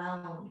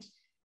overwhelmed.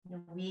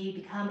 We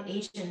become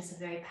agents of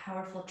very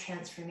powerful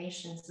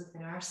transformations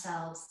within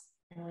ourselves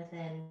and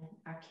within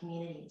our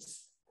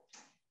communities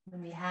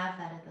when we have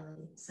that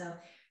ability. So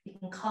we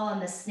can call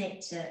on the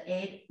snake to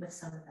aid with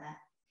some of that.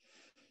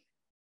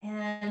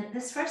 And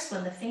this first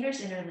one, the fingers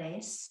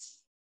interlaced,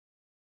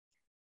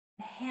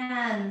 the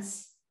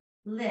hands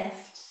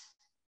lift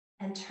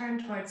and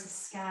turn towards the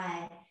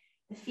sky.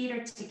 The feet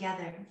are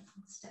together.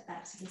 I'll step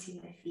back so you can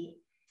see my feet.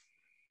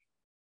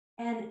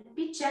 And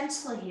be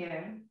gentle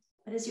here.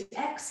 But as you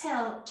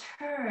exhale,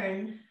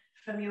 turn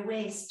from your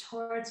waist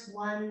towards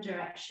one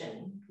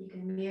direction. You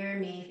can mirror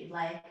me if you'd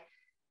like,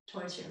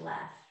 towards your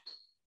left.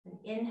 And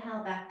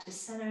inhale back to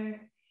center.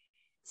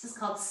 This is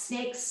called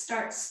snake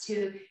starts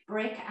to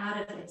break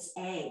out of its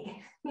egg.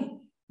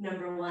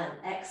 Number one,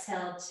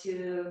 exhale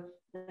to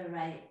the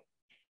right.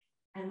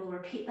 And we'll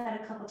repeat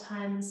that a couple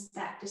times.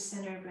 Back to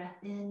center, breath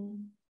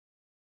in.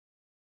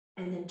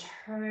 And then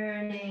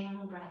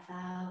turning, breath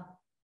out.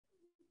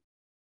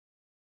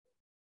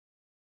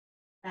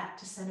 Back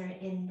to center,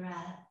 in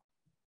breath.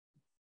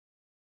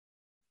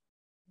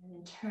 And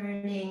then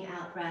turning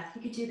out breath.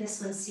 You could do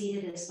this one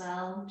seated as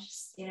well,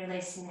 just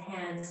interlacing the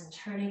hands and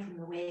turning from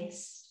the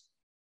waist.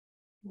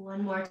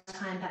 One more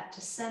time back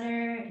to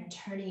center and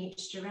turning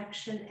each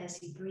direction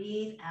as you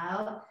breathe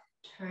out,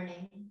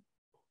 turning.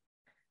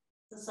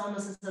 It's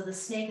almost as though the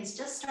snake is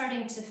just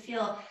starting to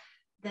feel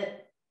the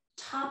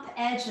top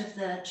edge of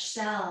the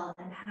shell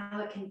and how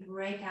it can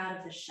break out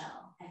of the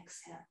shell.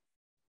 Exhale.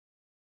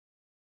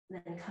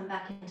 And then come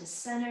back into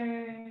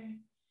center.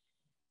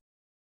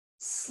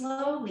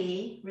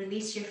 Slowly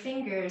release your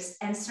fingers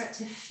and start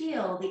to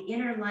feel the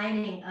inner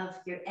lining of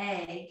your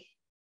egg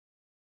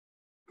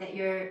that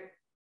you're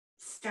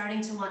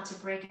starting to want to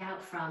break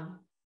out from.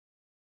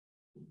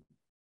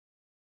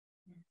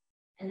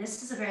 And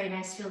this is a very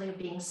nice feeling of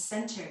being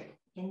centered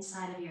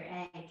inside of your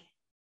egg.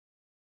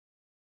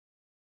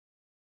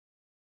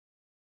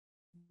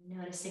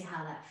 Noticing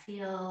how that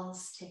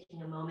feels,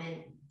 taking a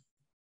moment,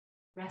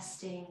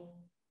 resting.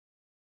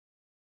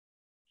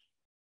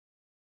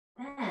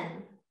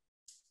 Then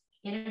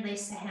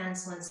interlace the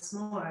hands once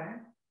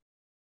more.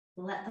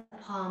 Let the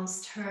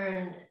palms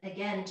turn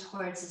again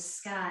towards the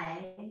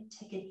sky.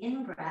 Take an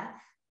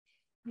in-breath.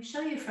 I'll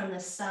show you from the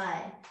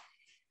side.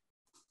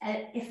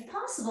 If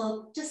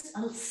possible, just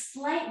a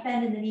slight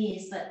bend in the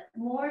knees, but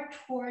more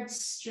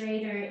towards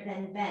straighter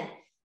than bent.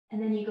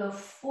 And then you go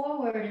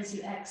forward as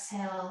you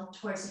exhale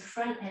towards the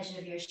front edge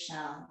of your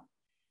shell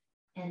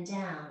and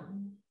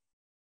down.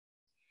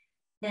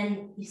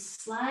 Then you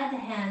slide the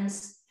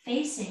hands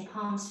facing,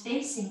 palms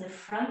facing the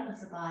front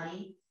of the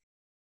body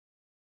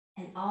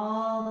and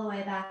all the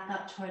way back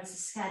up towards the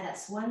sky.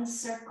 That's one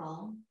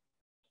circle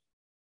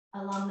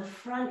along the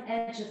front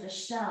edge of the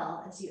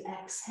shell. As you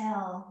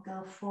exhale,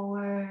 go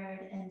forward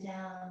and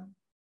down.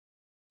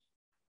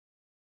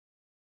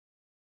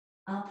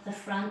 Up the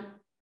front,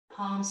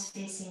 palms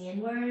facing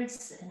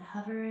inwards and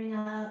hovering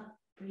up.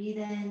 Breathe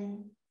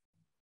in.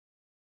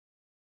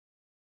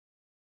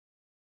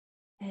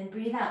 And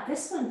breathe out.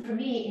 This one for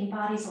me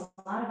embodies a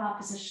lot of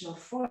oppositional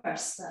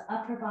force. The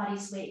upper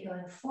body's weight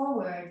going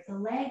forward. The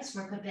legs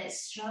work a bit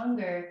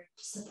stronger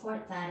to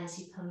support that as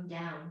you come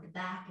down. The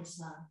back as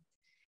well.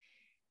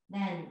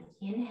 Then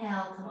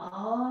inhale, come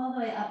all the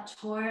way up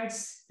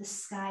towards the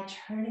sky,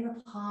 turning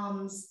the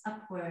palms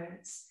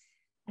upwards.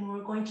 And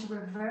we're going to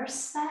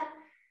reverse that.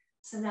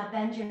 So now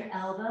bend your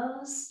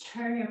elbows,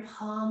 turn your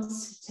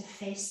palms to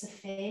face the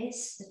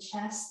face, the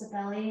chest, the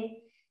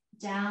belly,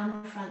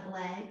 down the front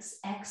legs.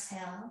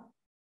 Exhale.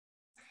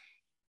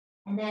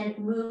 And then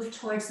move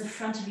towards the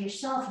front of your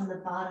shell from the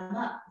bottom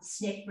up. The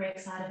snake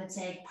breaks out of its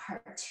egg,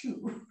 part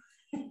 2.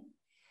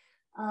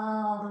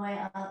 All the way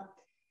up.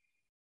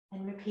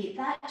 And repeat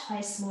that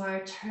twice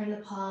more. Turn the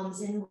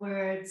palms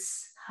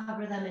inwards,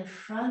 hover them in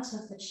front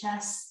of the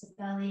chest, the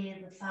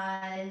belly, the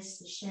thighs,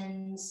 the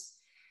shins,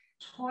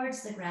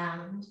 towards the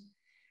ground.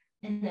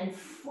 And then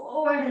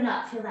forward and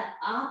up. Feel that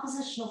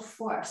oppositional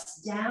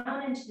force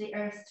down into the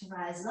earth to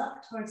rise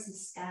up towards the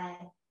sky.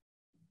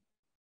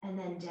 And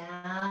then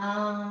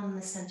down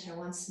the center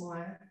once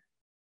more.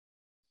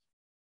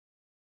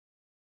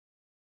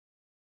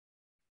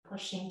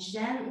 Pushing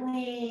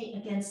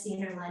gently against the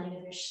inner lining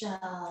of your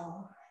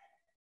shell.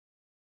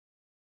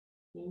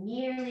 You're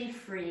nearly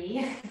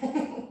free.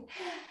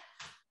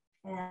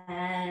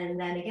 And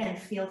then again,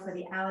 feel for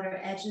the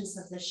outer edges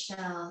of the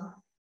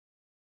shell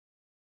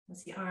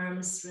as the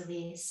arms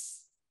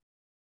release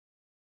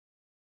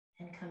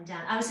and come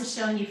down. I was just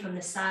showing you from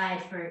the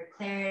side for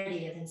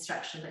clarity of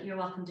instruction, but you're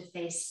welcome to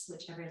face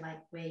whichever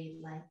way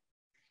you like.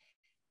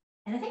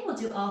 And I think we'll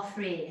do all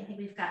 3. I think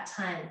we've got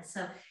time.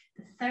 So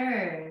the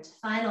third,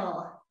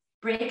 final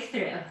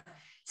breakthrough.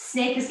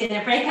 Snake is going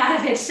to break out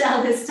of its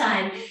shell this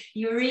time.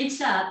 You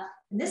reach up.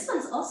 And this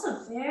one's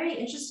also very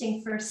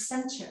interesting for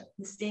center.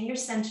 This being your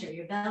center,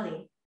 your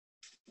belly.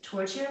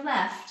 Towards your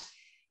left,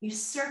 you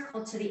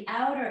circle to the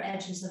outer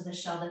edges of the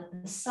shell,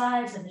 the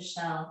sides of the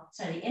shell,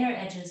 sorry, the inner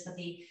edges, but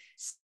the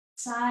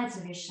sides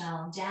of your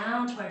shell,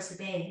 down towards the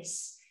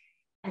base,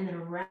 and then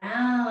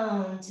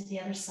around to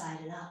the other side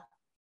and up.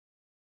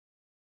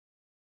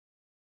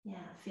 Yeah,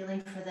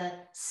 feeling for the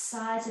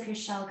sides of your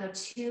shell, go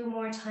 2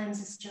 more times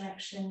this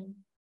direction.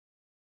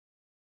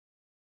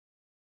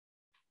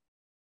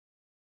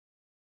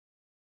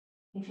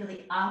 You feel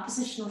the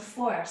oppositional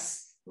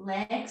force.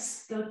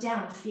 Legs go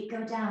down, feet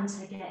go down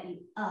to get you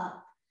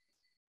up.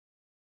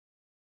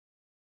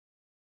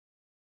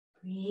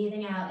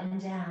 Breathing out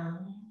and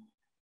down.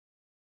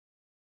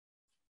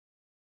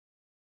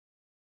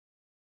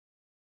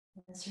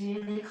 This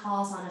really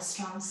calls on a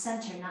strong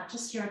center, not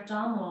just your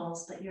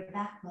abdominals, but your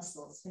back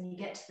muscles. When you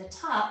get to the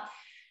top,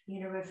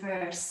 you're going to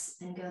reverse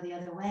and go the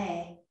other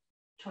way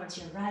towards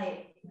your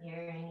right,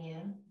 mirroring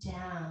you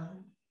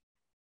down,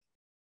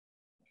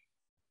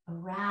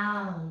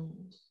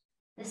 around.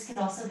 This could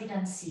also be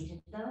done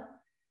seated though.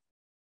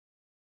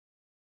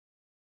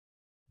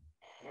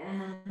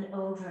 And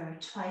over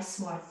twice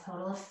more,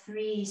 total of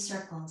 3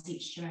 circles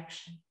each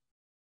direction.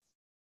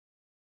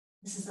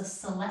 This is a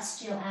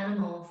celestial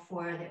animal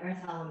for the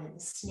earth element, the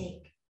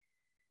snake.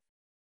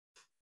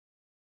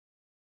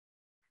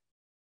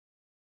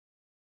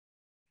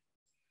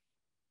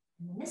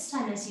 And this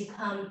time, as you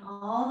come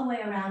all the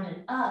way around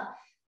and up,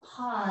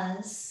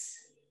 pause.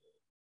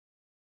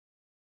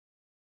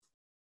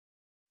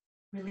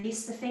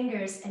 Release the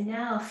fingers and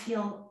now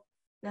feel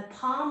the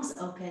palms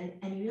open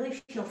and you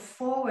really feel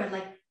forward,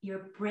 like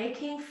you're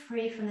breaking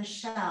free from the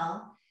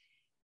shell,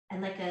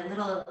 and like a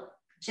little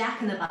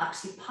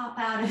jack-in-the-box, you pop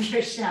out of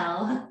your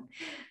shell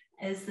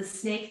as the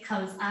snake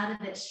comes out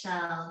of its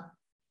shell.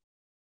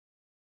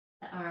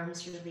 The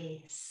arms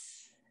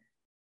release.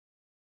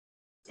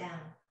 Down.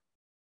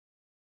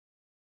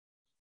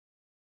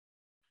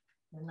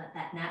 And let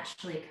that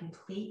naturally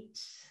complete.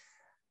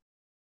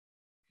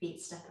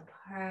 Feet step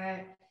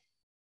apart.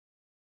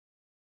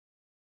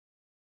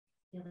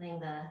 Feeling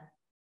the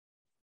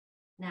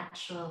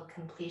natural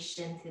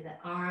completion through the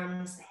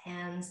arms, the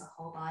hands, the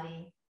whole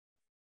body.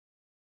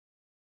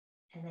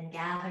 And then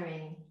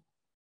gathering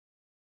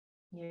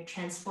your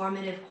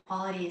transformative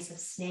qualities of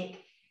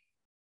snake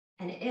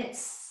and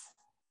its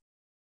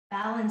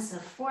balance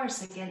of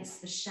force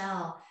against the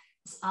shell,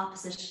 this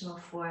oppositional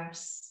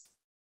force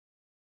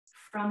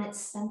from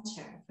its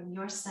center, from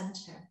your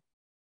center.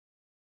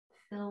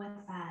 Fill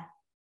with that.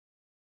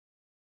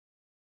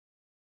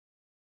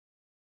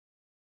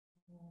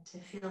 And to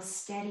feel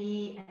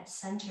steady at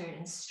center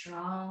and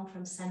strong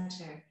from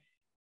center.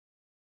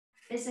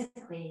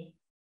 Physically,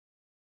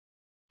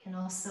 can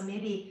also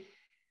maybe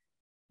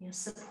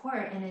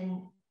support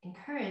and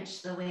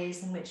encourage the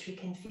ways in which we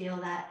can feel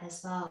that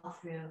as well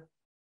through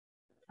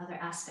other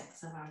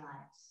aspects of our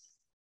lives.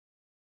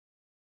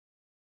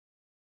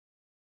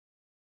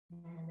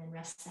 And then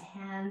rest the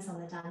hands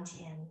on the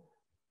dantian.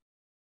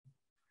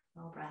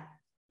 Full breath.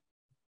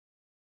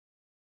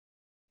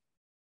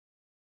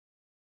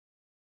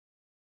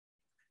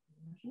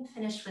 I'm going to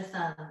finish with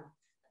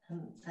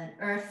an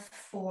earth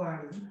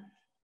form.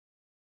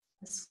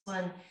 This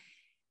one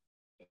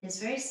is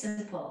very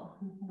simple.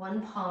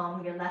 One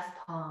palm, your left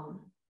palm,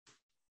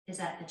 is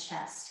at the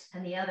chest,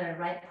 and the other,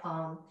 right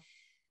palm,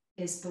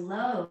 is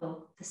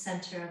below the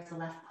center of the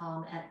left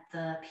palm at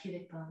the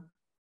pubic bone.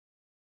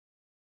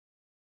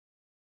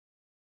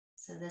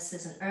 So this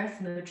is an earth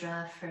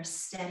mudra for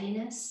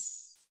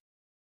steadiness.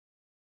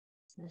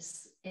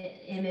 This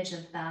image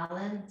of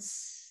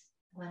balance,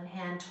 one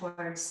hand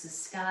towards the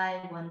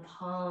sky, one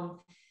palm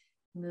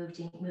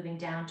moving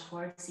down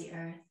towards the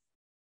earth.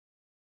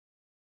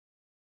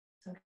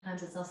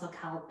 Sometimes it's also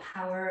called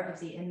power of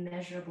the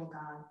immeasurable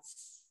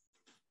gods.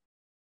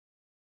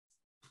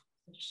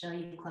 To show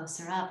you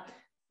closer up,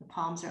 the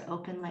palms are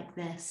open like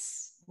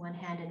this, one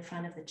hand in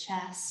front of the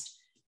chest,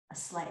 a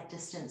slight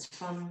distance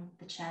from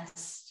the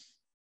chest,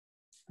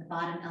 the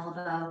bottom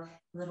elbow a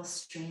little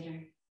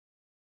straighter.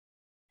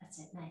 That's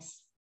it,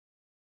 nice.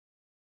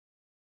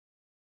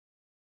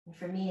 And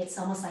for me, it's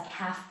almost like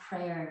half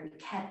prayer. You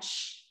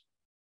catch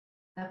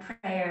a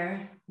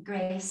prayer,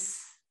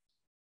 grace.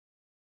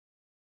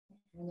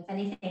 And if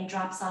anything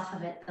drops off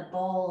of it, the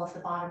bowl of the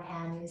bottom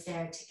hand is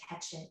there to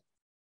catch it.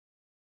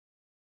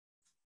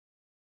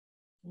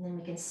 And then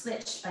we can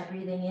switch by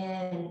breathing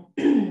in,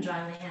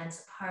 drawing the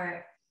hands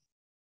apart.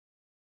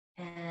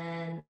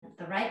 And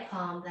the right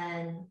palm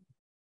then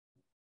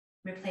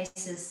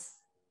replaces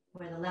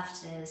where the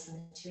left is,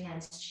 and the 2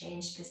 hands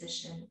change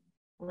position,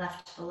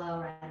 left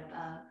below, right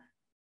above,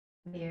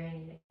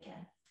 mirroring it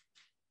again.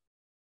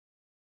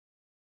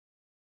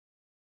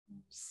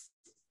 Just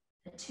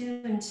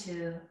attune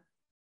to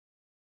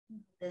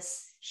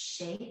this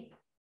shape,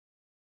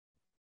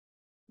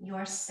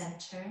 your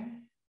center,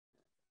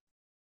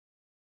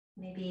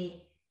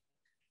 maybe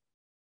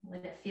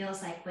what it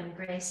feels like when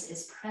grace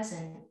is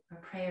present or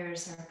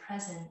prayers are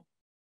present.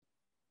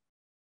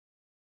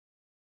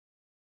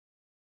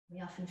 We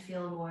often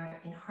feel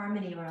more in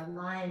harmony or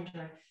aligned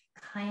or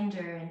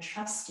kinder and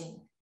trusting.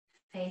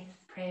 Faith,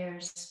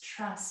 prayers,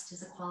 trust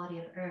is a quality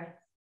of earth.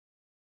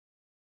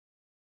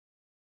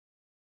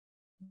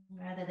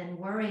 Rather than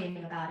worrying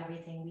about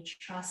everything, we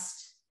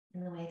trust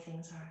in the way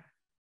things are.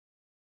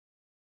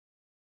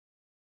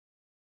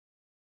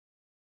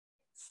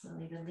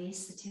 Slowly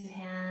release the 2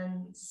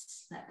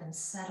 hands, let them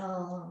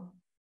settle.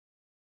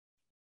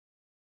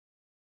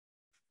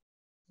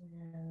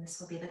 And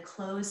this will be the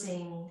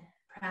closing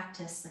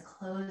practice, the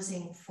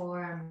closing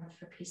form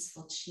for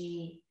peaceful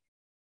chi.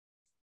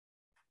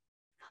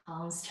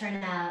 Palms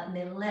turn out and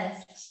they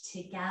lift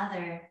to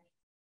gather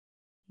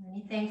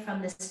anything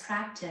from this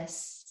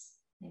practice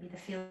Maybe the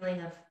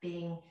feeling of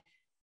being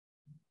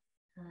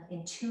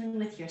in tune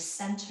with your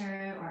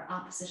center or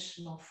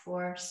oppositional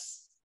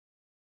force.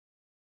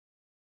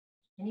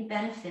 Any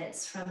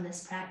benefits from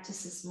this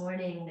practice this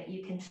morning that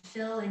you can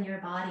feel in your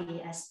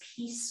body as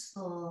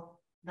peaceful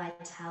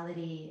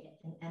vitality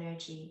and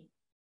energy,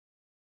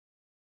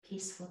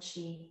 peaceful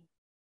qi.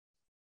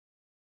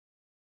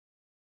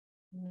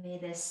 May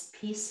this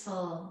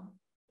peaceful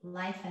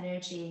life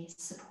energy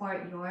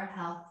support your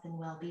health and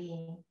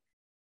well-being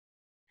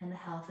and the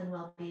health and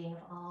well-being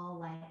of all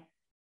life.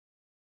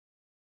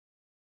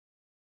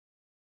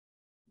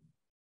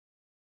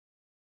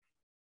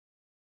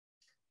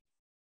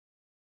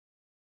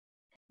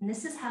 And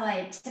this is how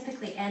I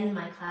typically end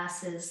my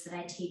classes that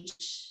I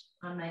teach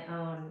on my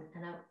own.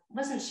 And I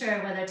wasn't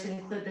sure whether to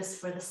include this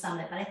for the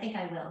summit, but I think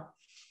I will.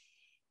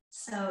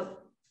 So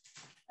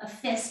a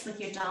fist with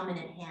your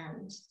dominant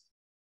hand.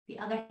 The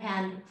other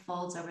hand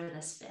folds over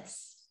this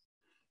fist.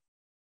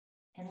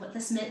 And what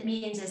this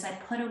means is I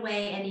put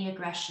away any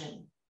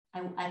aggression.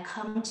 I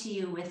come to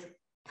you with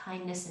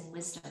kindness and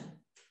wisdom.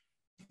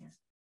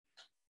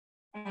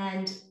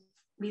 And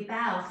we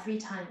bow 3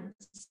 times.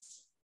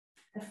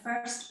 The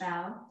first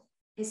bow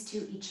is to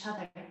each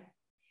other.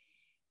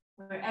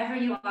 Wherever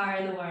you are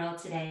in the world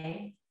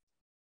today,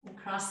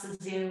 across the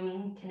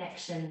Zoom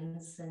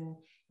connections and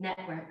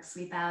networks,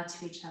 we bow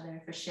to each other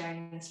for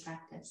sharing this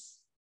practice.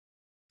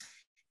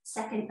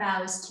 Second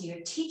bow is to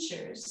your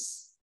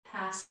teachers,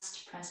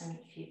 past,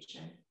 present, future.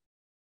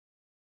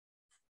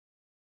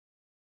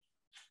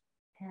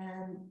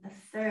 And the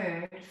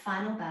third,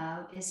 final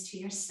bow is to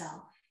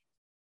yourself.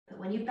 But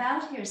when you bow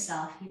to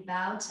yourself, you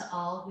bow to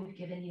all who've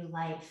given you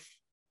life.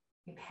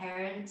 Your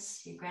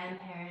parents, your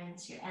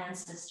grandparents, your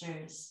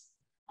ancestors,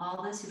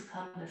 all those who've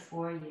come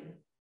before you,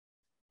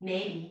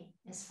 maybe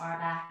as far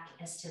back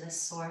as to the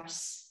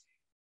source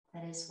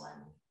that is one.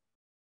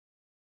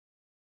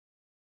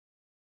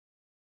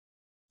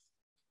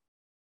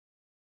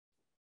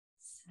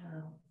 So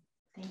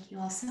thank you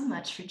all so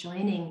much for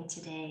joining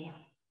today.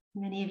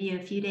 Many of you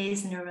a few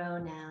days in a row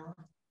now.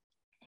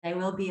 I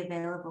will be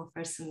available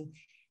for some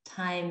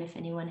time if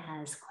anyone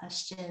has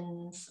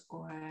questions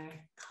or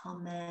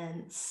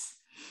comments.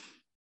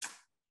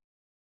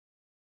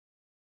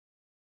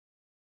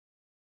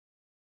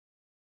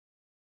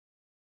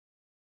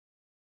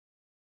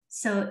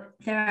 So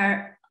there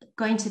are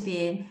going to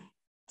be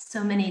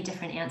so many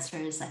different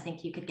answers I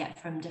think you could get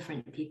from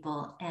different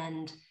people,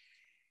 and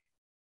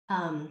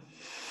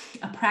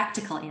a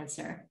practical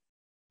answer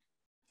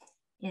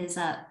is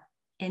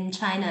in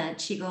China,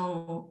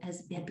 Qigong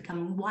had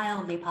become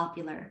wildly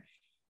popular.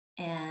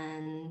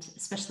 And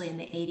especially in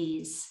the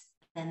 80s,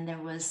 then there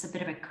was a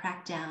bit of a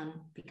crackdown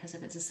because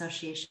of its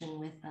association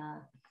with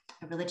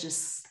a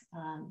religious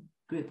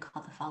group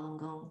called the Falun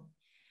Gong.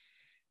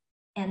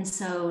 And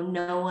so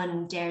no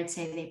one dared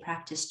say they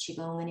practiced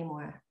Qigong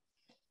anymore.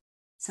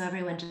 So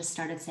everyone just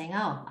started saying,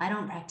 oh, I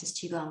don't practice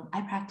Qigong,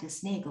 I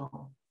practice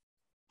Neigong.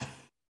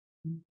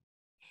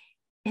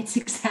 It's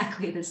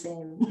exactly the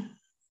same,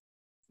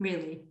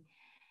 really.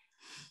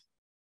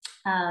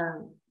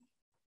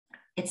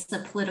 It's a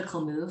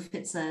political move.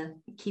 It's a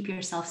keep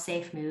yourself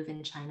safe move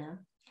in China.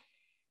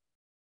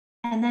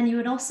 And then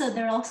there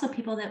are also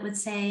people that would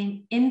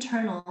say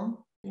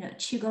internal,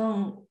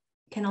 Qigong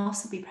can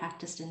also be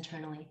practiced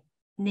internally.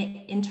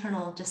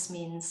 Internal just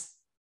means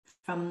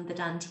from the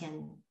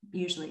Dantian,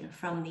 usually, or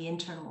from the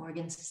internal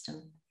organ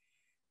system.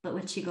 But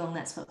with Qigong,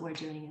 that's what we're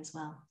doing as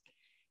well.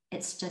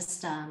 It's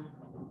just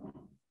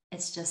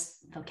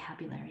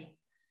vocabulary,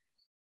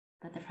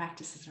 but the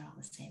practices are all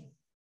the same.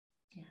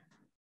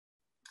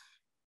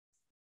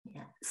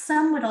 Yeah.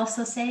 Some would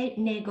also say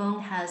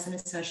Neigong has an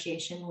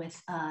association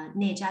with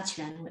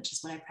Neijiaquan, which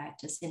is what I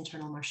practice,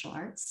 internal martial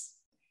arts,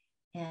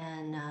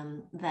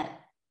 and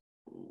that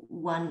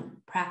one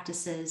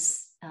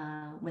practices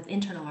with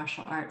internal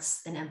martial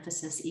arts an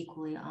emphasis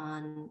equally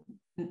on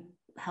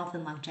health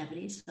and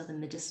longevity, so the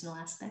medicinal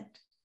aspect,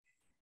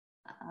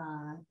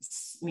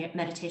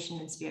 meditation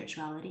and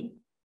spirituality,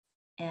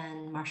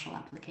 and martial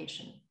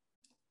application.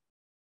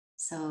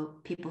 So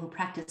people who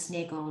practice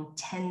Neigong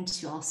tend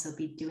to also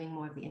be doing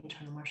more of the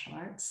internal martial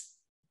arts,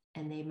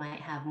 and they might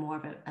have more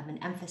of an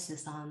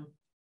emphasis on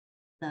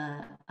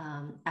the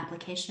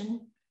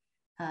application,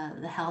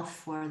 the health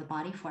for the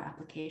body for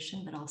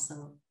application, but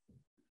also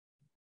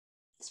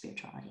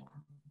spirituality.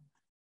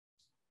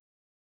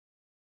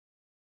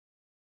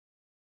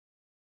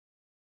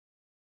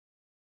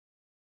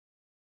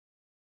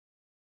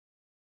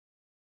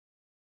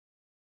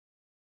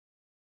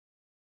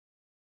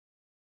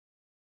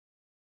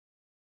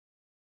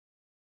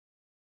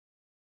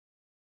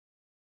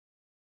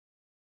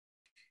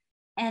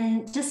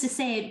 And just to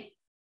say,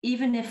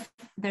 even if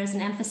there's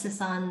an emphasis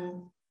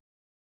on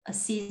a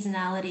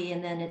seasonality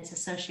and then its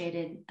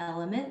associated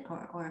element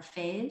or a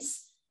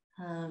phase,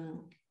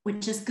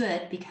 which is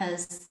good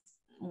because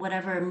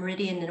whatever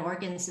meridian and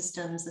organ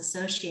systems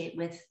associate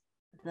with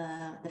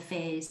the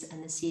phase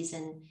and the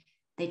season,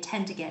 they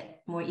tend to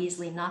get more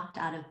easily knocked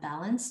out of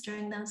balance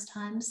during those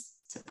times.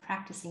 So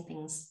practicing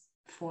things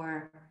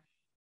for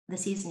the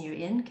season you're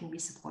in can be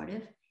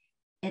supportive.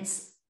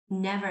 It's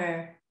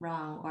never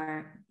wrong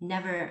or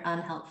never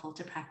unhelpful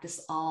to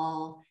practice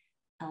all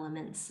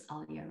elements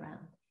all year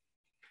round.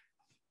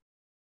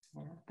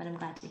 Yeah, but I'm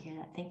glad to hear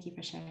that. Thank you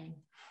for sharing.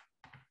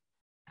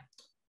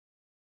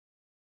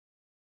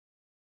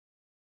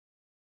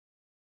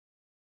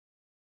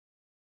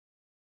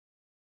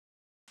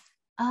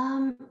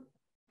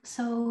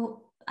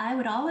 So I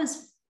would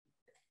always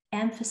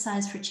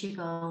emphasize for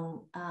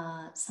Qigong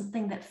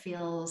something that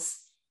feels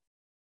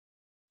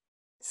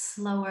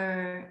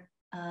slower,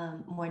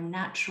 more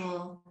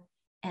natural.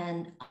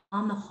 And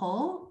on the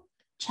whole,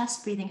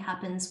 chest breathing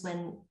happens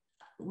when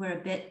we're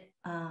a bit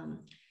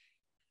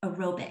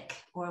aerobic,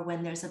 or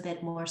when there's a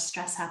bit more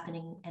stress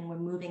happening and we're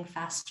moving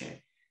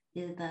faster.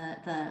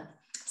 The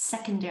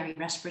secondary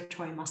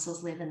respiratory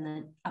muscles live in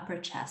the upper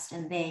chest,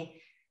 and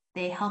they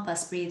help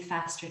us breathe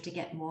faster to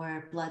get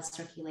more blood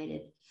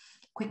circulated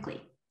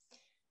quickly.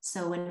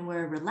 So when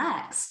we're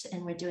relaxed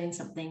and we're doing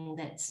something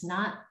that's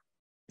not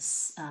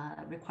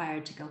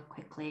required to go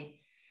quickly,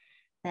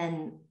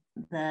 then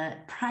the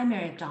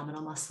primary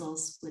abdominal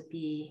muscles would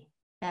be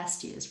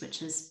best used,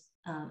 which is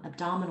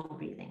abdominal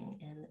breathing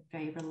and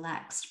very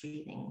relaxed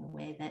breathing, the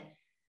way that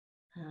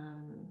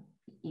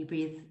you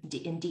breathe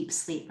in deep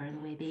sleep, or the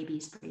way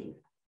babies breathe.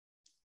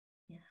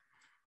 Yeah.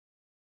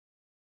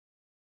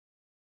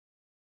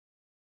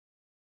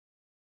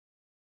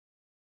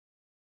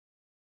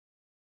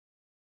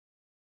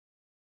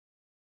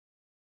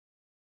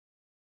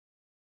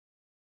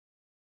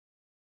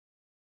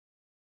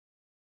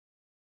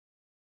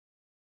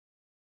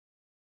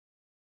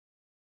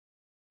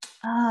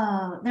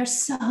 Oh, there's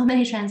so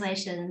many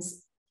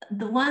translations.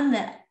 The one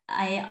that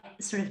I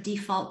sort of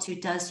default to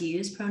does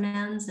use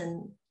pronouns,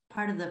 and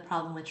part of the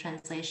problem with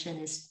translation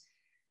is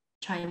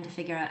trying to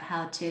figure out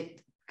how to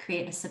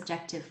create a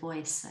subjective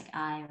voice, like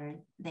I or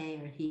they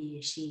or he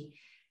or she.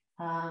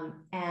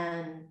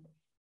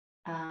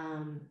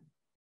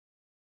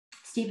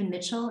 Stephen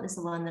Mitchell is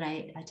the one that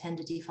I tend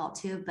to default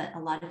to, but a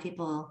lot of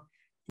people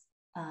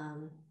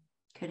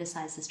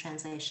criticize his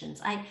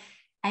translations.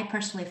 I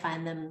personally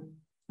find them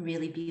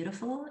really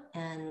beautiful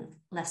and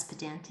less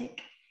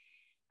pedantic.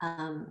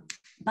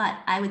 But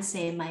I would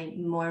say my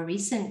more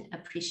recent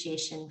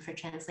appreciation for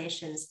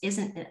translations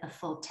isn't a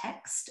full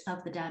text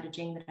of the Tao Te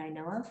Ching that I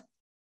know of,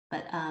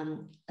 but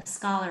a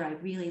scholar I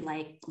really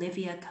like,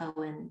 Livia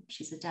Cohen.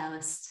 She's a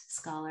Taoist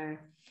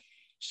scholar.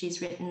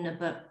 She's written a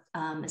book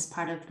as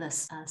part of the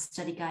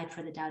study guide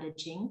for the Tao Te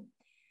Ching.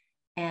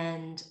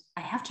 And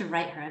I have to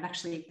write her. I've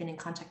actually been in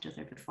contact with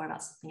her before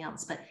about something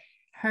else, but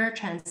her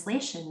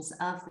translations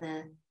of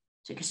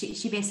because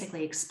she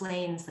basically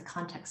explains the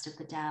context of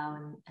the Tao,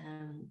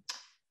 and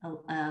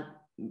a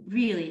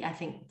really, I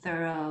think,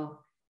 thorough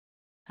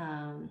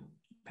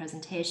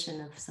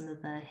presentation of some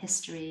of the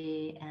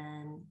history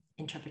and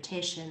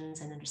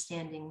interpretations and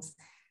understandings.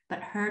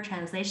 But her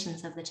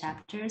translations of the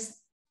chapters,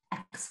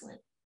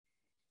 excellent.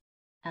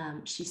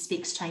 She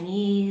speaks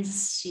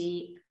Chinese.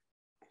 She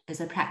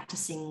is a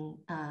practicing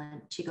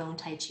Qigong,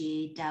 Tai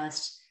Chi,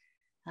 Taoist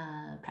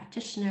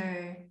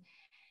practitioner.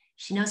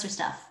 She knows her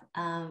stuff.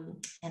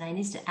 And I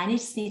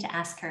just need to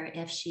ask her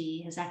if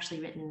she has actually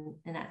written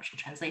an actual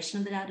translation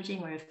of the Tao Te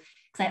Ching, or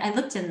because I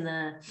looked in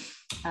the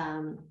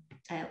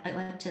I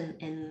looked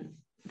in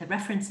the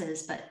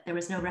references, but there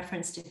was no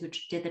reference to who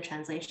did the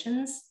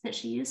translations that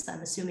she used. So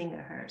I'm assuming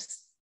they're hers.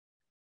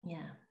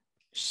 Yeah.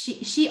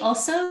 She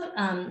also,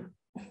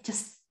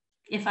 just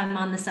if I'm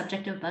on the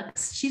subject of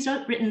books, she's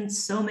written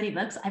so many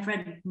books. I've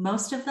read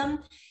most of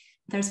them.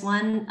 There's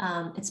one,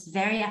 it's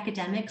very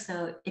academic.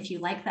 So if you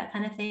like that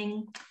kind of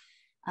thing,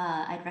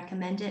 I'd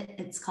recommend it.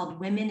 It's called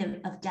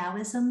Women of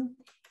Taoism.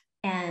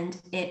 And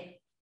it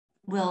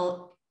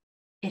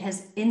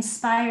has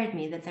inspired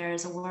me that there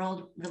is a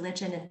world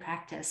religion and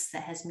practice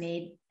that has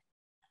made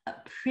a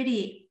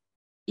pretty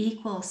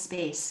equal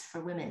space for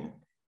women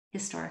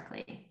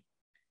historically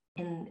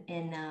in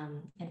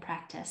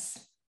practice.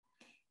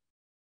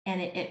 And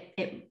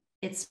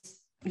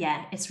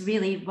it's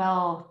really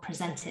well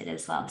presented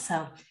as well.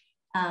 So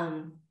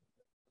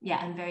yeah,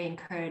 I'm very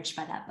encouraged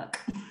by that book.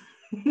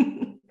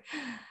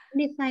 And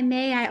if I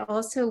may, I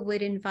also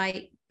would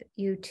invite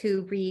you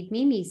to read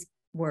Mimi's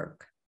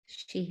work.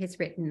 She has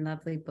written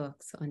lovely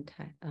books on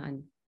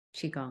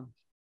Qigong.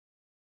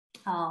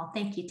 Oh,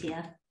 thank you,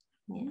 Tia.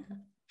 Yeah.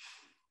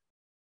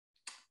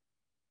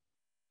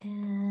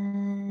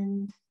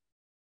 And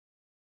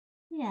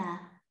yeah.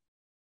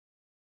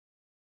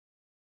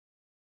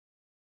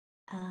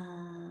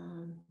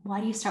 Why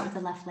do you start with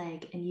the left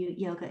leg and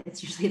yoga?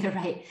 It's usually the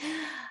right.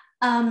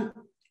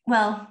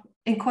 Well,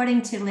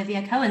 according to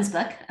Livia Cohen's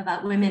book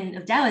about women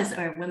of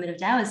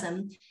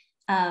Taoism,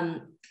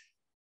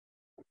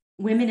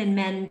 women and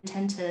men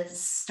tend to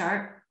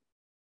start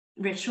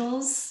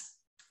rituals.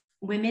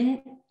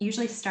 Women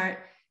usually start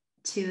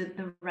to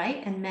the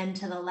right and men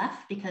to the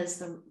left, because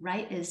the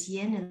right is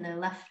yin and the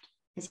left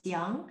is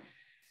yang.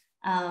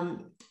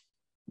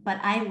 But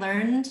I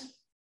learned,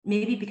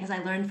 maybe because I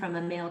learned from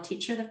a male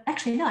teacher,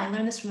 I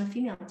learned this from a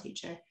female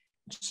teacher.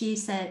 She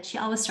said she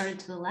always started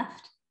to the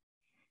left.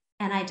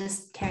 And I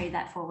just carried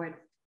that forward.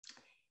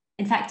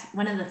 In fact,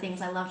 one of the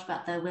things I loved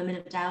about the Women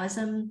of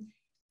Taoism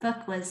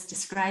book was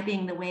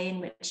describing the way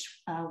in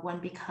which one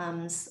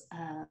becomes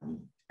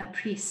a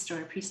priest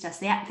or a priestess.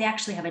 They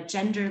actually have a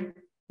gender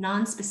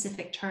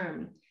non-specific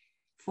term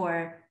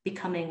for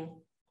becoming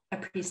a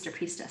priest or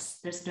priestess.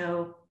 There's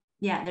no,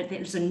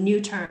 there's a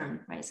new term,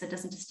 right? So it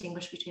doesn't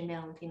distinguish between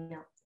male and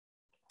female.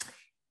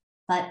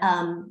 But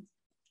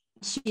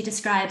she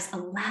describes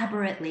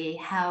elaborately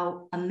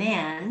how a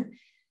man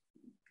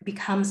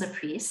becomes a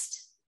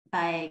priest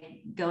by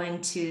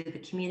going to the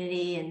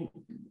community and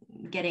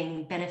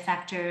getting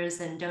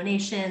benefactors and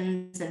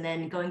donations, and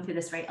then going through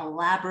this very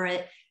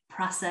elaborate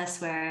process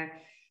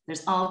where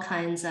there's all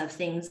kinds of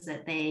things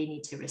that they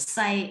need to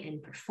recite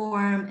and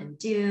perform and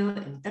do,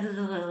 and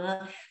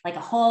like a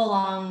whole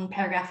long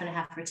paragraph and a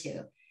half or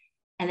two.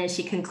 And then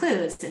she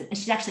concludes, and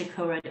she actually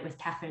co-wrote it with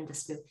Catherine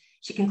Despu.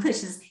 She concludes,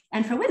 she says,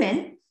 and for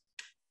women,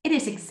 it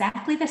is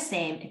exactly the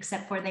same,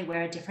 except for they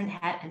wear a different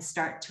hat and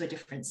start to a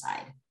different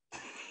side.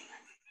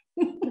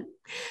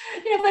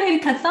 But in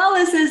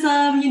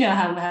Catholicism, you know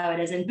how it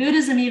is. In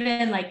Buddhism,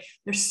 even, like,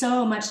 there's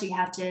so much that you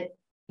have to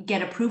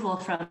get approval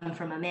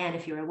from a man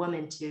if you're a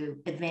woman to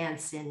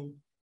advance in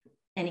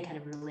any kind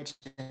of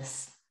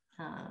religious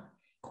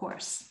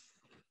course.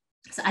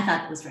 So I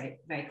thought it was very,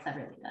 very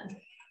cleverly done.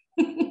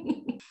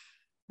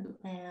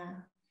 Yeah.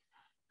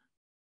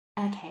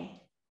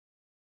 Okay.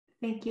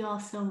 Thank you all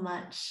so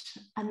much.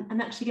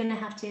 I'm actually going to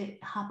have to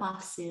hop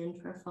off soon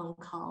for a phone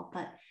call,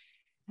 but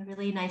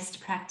really nice to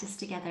practice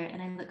together.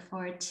 And I look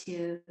forward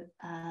to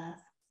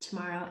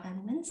tomorrow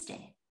and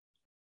Wednesday.